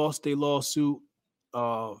 PragerU just lost their lawsuit.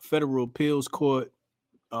 Federal Appeals Court,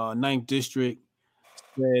 9th District,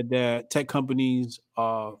 said that tech companies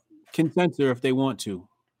can censor if they want to.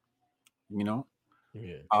 You know?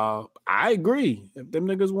 Yeah. I agree. If them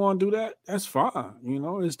niggas want to do that, that's fine. You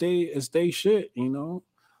know, it's they shit, you know.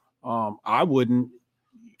 I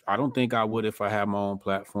don't think I would if I had my own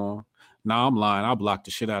platform. Nah, I'm lying. I'll block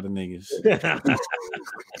the shit out of niggas.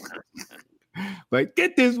 Like,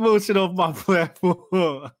 get this bullshit off my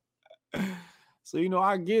platform. So, you know,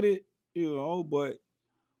 I get it, you know, but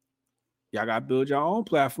y'all got to build your own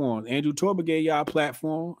platform. Andrew Torba gave y'all a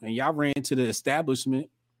platform, and y'all ran to the establishment.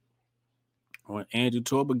 When Andrew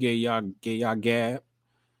Torba gave y'all Gab,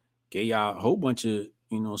 gave y'all a whole bunch of,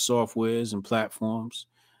 you know, softwares and platforms,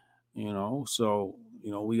 you know. So,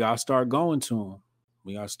 you know, we got to start going to them.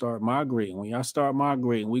 We got to start migrating. When y'all start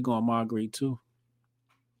migrating, we going to migrate too.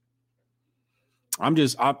 I'm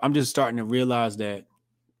just starting to realize that,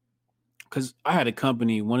 because I had a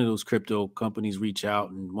company, one of those crypto companies, reach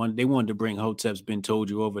out, and they wanted to bring Hotep's Been Told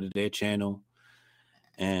You over to their channel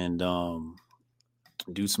and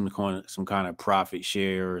do some kind of profit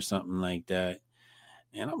share or something like that.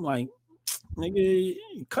 And I'm like, nigga,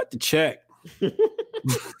 cut the check.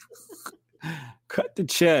 Cut the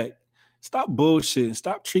check. Stop bullshitting.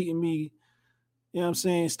 Stop treating me, you know what I'm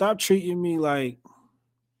saying? Stop treating me like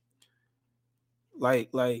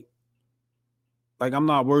I'm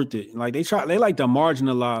not worth it. Like they like to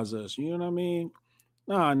marginalize us. You know what I mean?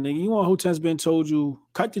 Nah, nigga, you want Hotep's Been Told You,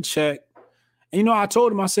 cut the check. And you know, I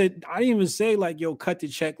told him, I said, I didn't even say like, yo, cut the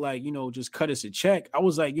check, like, you know, just cut us a check. I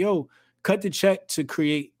was like, yo, cut the check to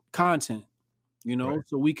create content, you know, right,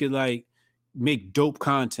 so we could like make dope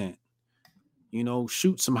content, you know,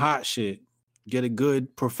 shoot some hot shit, get a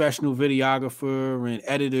good professional videographer and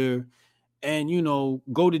editor, and, you know,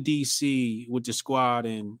 go to DC with the squad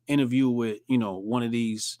and interview with, you know, one of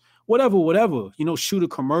these, whatever, you know, shoot a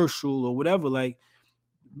commercial or whatever. Like,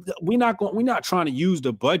 we're not trying to use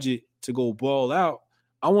the budget to go ball out.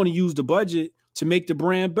 I want to use the budget to make the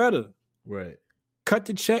brand better. Right. Cut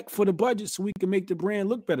the check for the budget so we can make the brand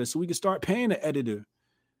look better, so we can start paying the editor.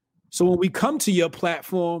 So when we come to your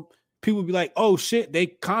platform, people be like, oh shit, they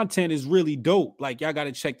content is really dope. Like, y'all got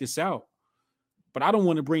to check this out. But I don't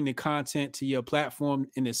want to bring the content to your platform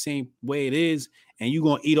in the same way it is, and you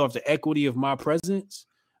going to eat off the equity of my presence.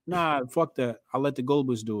 Nah, fuck that. I'll let the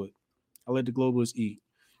globalists do it. I'll let the globalists eat.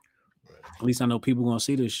 At least I know people going to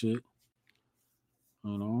see this shit.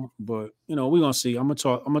 You know, but you know, we're gonna see. I'm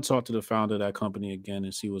gonna talk to the founder of that company again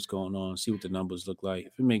and see what's going on, see what the numbers look like.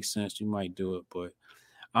 If it makes sense, you might do it, but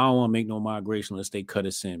I don't want to make no migration unless they cut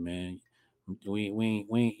us in, man. We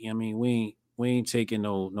ain't taking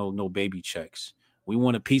no baby checks. We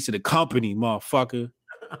want a piece of the company, motherfucker.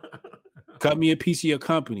 Cut me a piece of your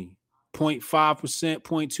company. 0.5%,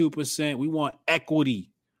 0.2%. We want equity.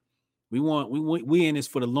 We in this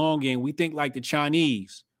for the long game. We think like the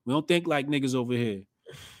Chinese. We don't think like niggas over here.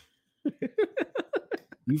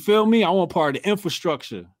 You feel me? I want part of the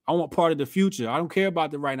infrastructure. I want part of the future. I don't care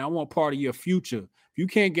about the right now. I want part of your future. If you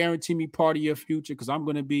can't guarantee me part of your future, because I'm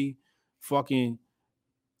going to be fucking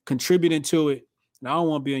contributing to it, and I don't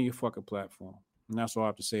want to be on your fucking platform. And that's all I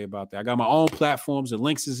have to say about that. I got my own platforms. The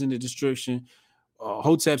links is in the description.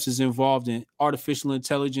 Hotep's is involved in artificial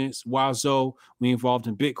intelligence. Wazo, we involved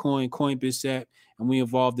in Bitcoin, Coinbase app, and we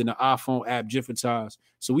involved in the iPhone app Jiffitize.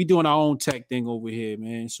 So we doing our own tech thing over here,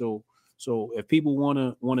 man. So if people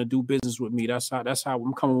wanna do business with me, that's how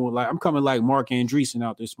I'm coming with. Like, I'm coming like Mark Andreessen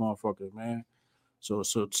out this motherfucker, man. So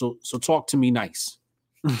talk to me nice.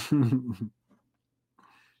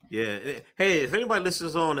 Yeah. Hey, if anybody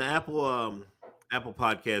listens on the Apple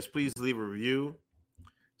Podcast, please leave a review.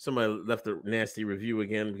 Somebody left a nasty review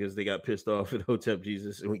again because they got pissed off at Hotep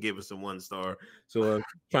Jesus, and we gave us a 1 star. So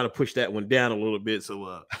trying to push that one down a little bit.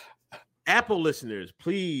 So Apple listeners,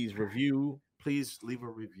 please leave a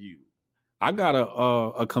review. I got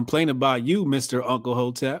a complaint about you, Mr. Uncle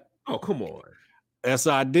Hotep. Oh, come on. Yes,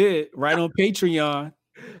 I did. Right on Patreon.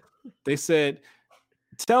 They said,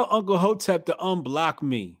 tell Uncle Hotep to unblock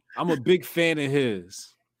me. I'm a big fan of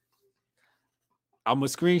his. I'm gonna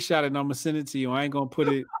screenshot it and I'm gonna send it to you. I ain't gonna put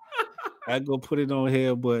it on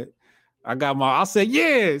here, but I said,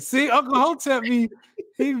 yeah, see, Uncle Hotep he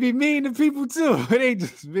be mean to people too. It ain't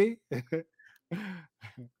just me.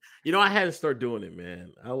 You know, I had to start doing it,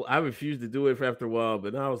 man. I refused to do it after a while,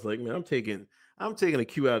 but I was like, man, I'm taking a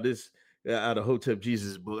cue out of Hotep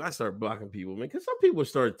Jesus' book. I started blocking people, man, because some people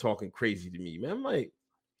started talking crazy to me, man. I'm like,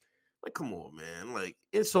 come on, man, like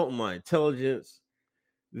insulting my intelligence.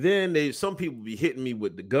 Then some people be hitting me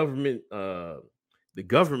with the government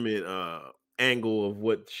angle of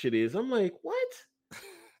what shit is. I'm like, what?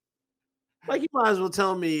 Like, you might as well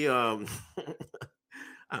tell me, I don't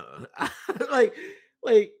know,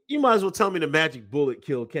 like you might as well tell me the magic bullet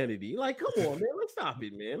killed Kennedy. Like, come on, man, let's stop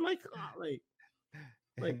it, man.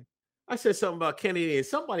 Like I said something about Kennedy, and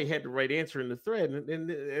somebody had the right answer in the thread,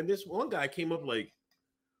 and this one guy came up like,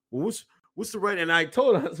 well, what's the right? And I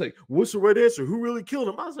told him, I was like, what's the right answer? Who really killed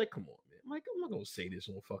him? I was like, come on, man. I'm like, I'm not gonna say this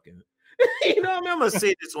on fucking, you know what I mean? I'm gonna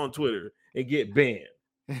say this on Twitter and get banned.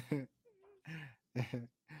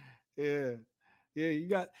 Yeah, you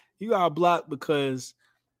got blocked because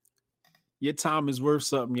your time is worth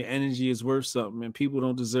something, your energy is worth something, and people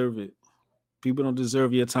don't deserve it. People don't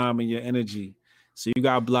deserve your time and your energy. So you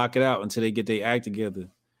gotta block it out until they get their act together.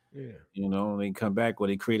 Yeah. You know, they come back or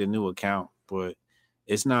they create a new account, but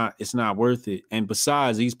it's not worth it. And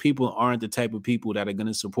besides, these people aren't the type of people that are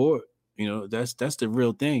gonna support. You know, that's the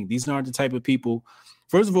real thing. These aren't the type of people.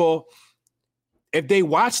 First of all, if they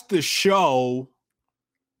watched the show,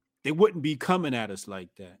 they wouldn't be coming at us like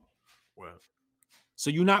that. Well, so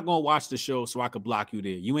you're not gonna watch the show so I could block you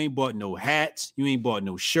there. You ain't bought no hats, you ain't bought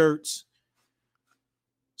no shirts.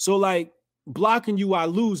 So like blocking you, I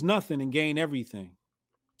lose nothing and gain everything.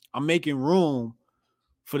 I'm making room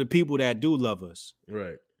for the people that do love us.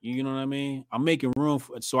 Right. You know what I mean? I'm making room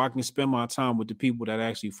so I can spend my time with the people that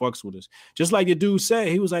actually fucks with us. Just like the dude said,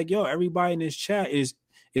 he was like, yo, everybody in this chat is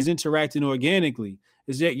interacting organically.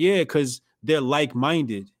 Is that, yeah, because they're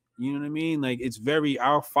like-minded. You know what I mean? Like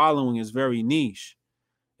our following is very niche.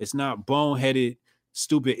 It's not boneheaded,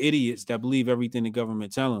 stupid idiots that believe everything the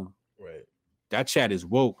government tell them. Right. That chat is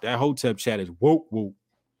woke. That Hotep chat is woke. You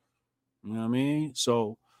know what I mean?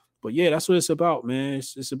 So, but yeah, that's what it's about, man.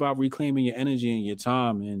 It's about reclaiming your energy and your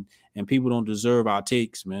time, and people don't deserve our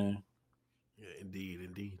takes, man. Yeah,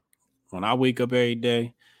 indeed. When I wake up every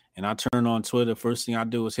day and I turn on Twitter, first thing I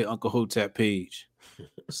do is hit Uncle Hotep page.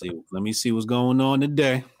 Let me see what's going on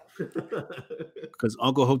today. Because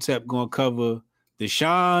Uncle Hotep gonna cover the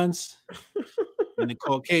Shans and the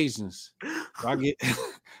Caucasians.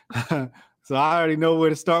 So I already know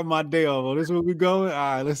where to start my day off. Oh, this is where we going? All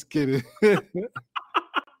right, let's get it.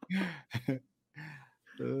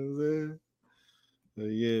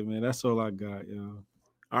 Yeah, man, that's all I got, yo.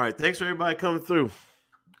 All right, thanks for everybody coming through.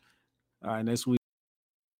 All right, next week.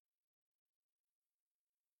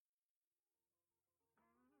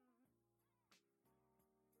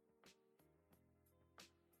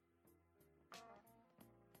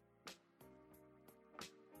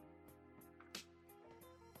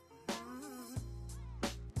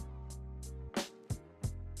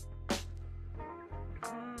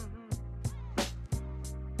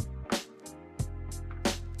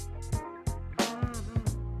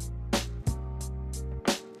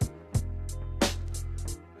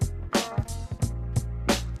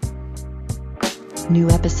 New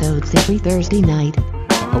episodes every Thursday night.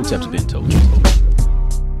 Hotep's been told you.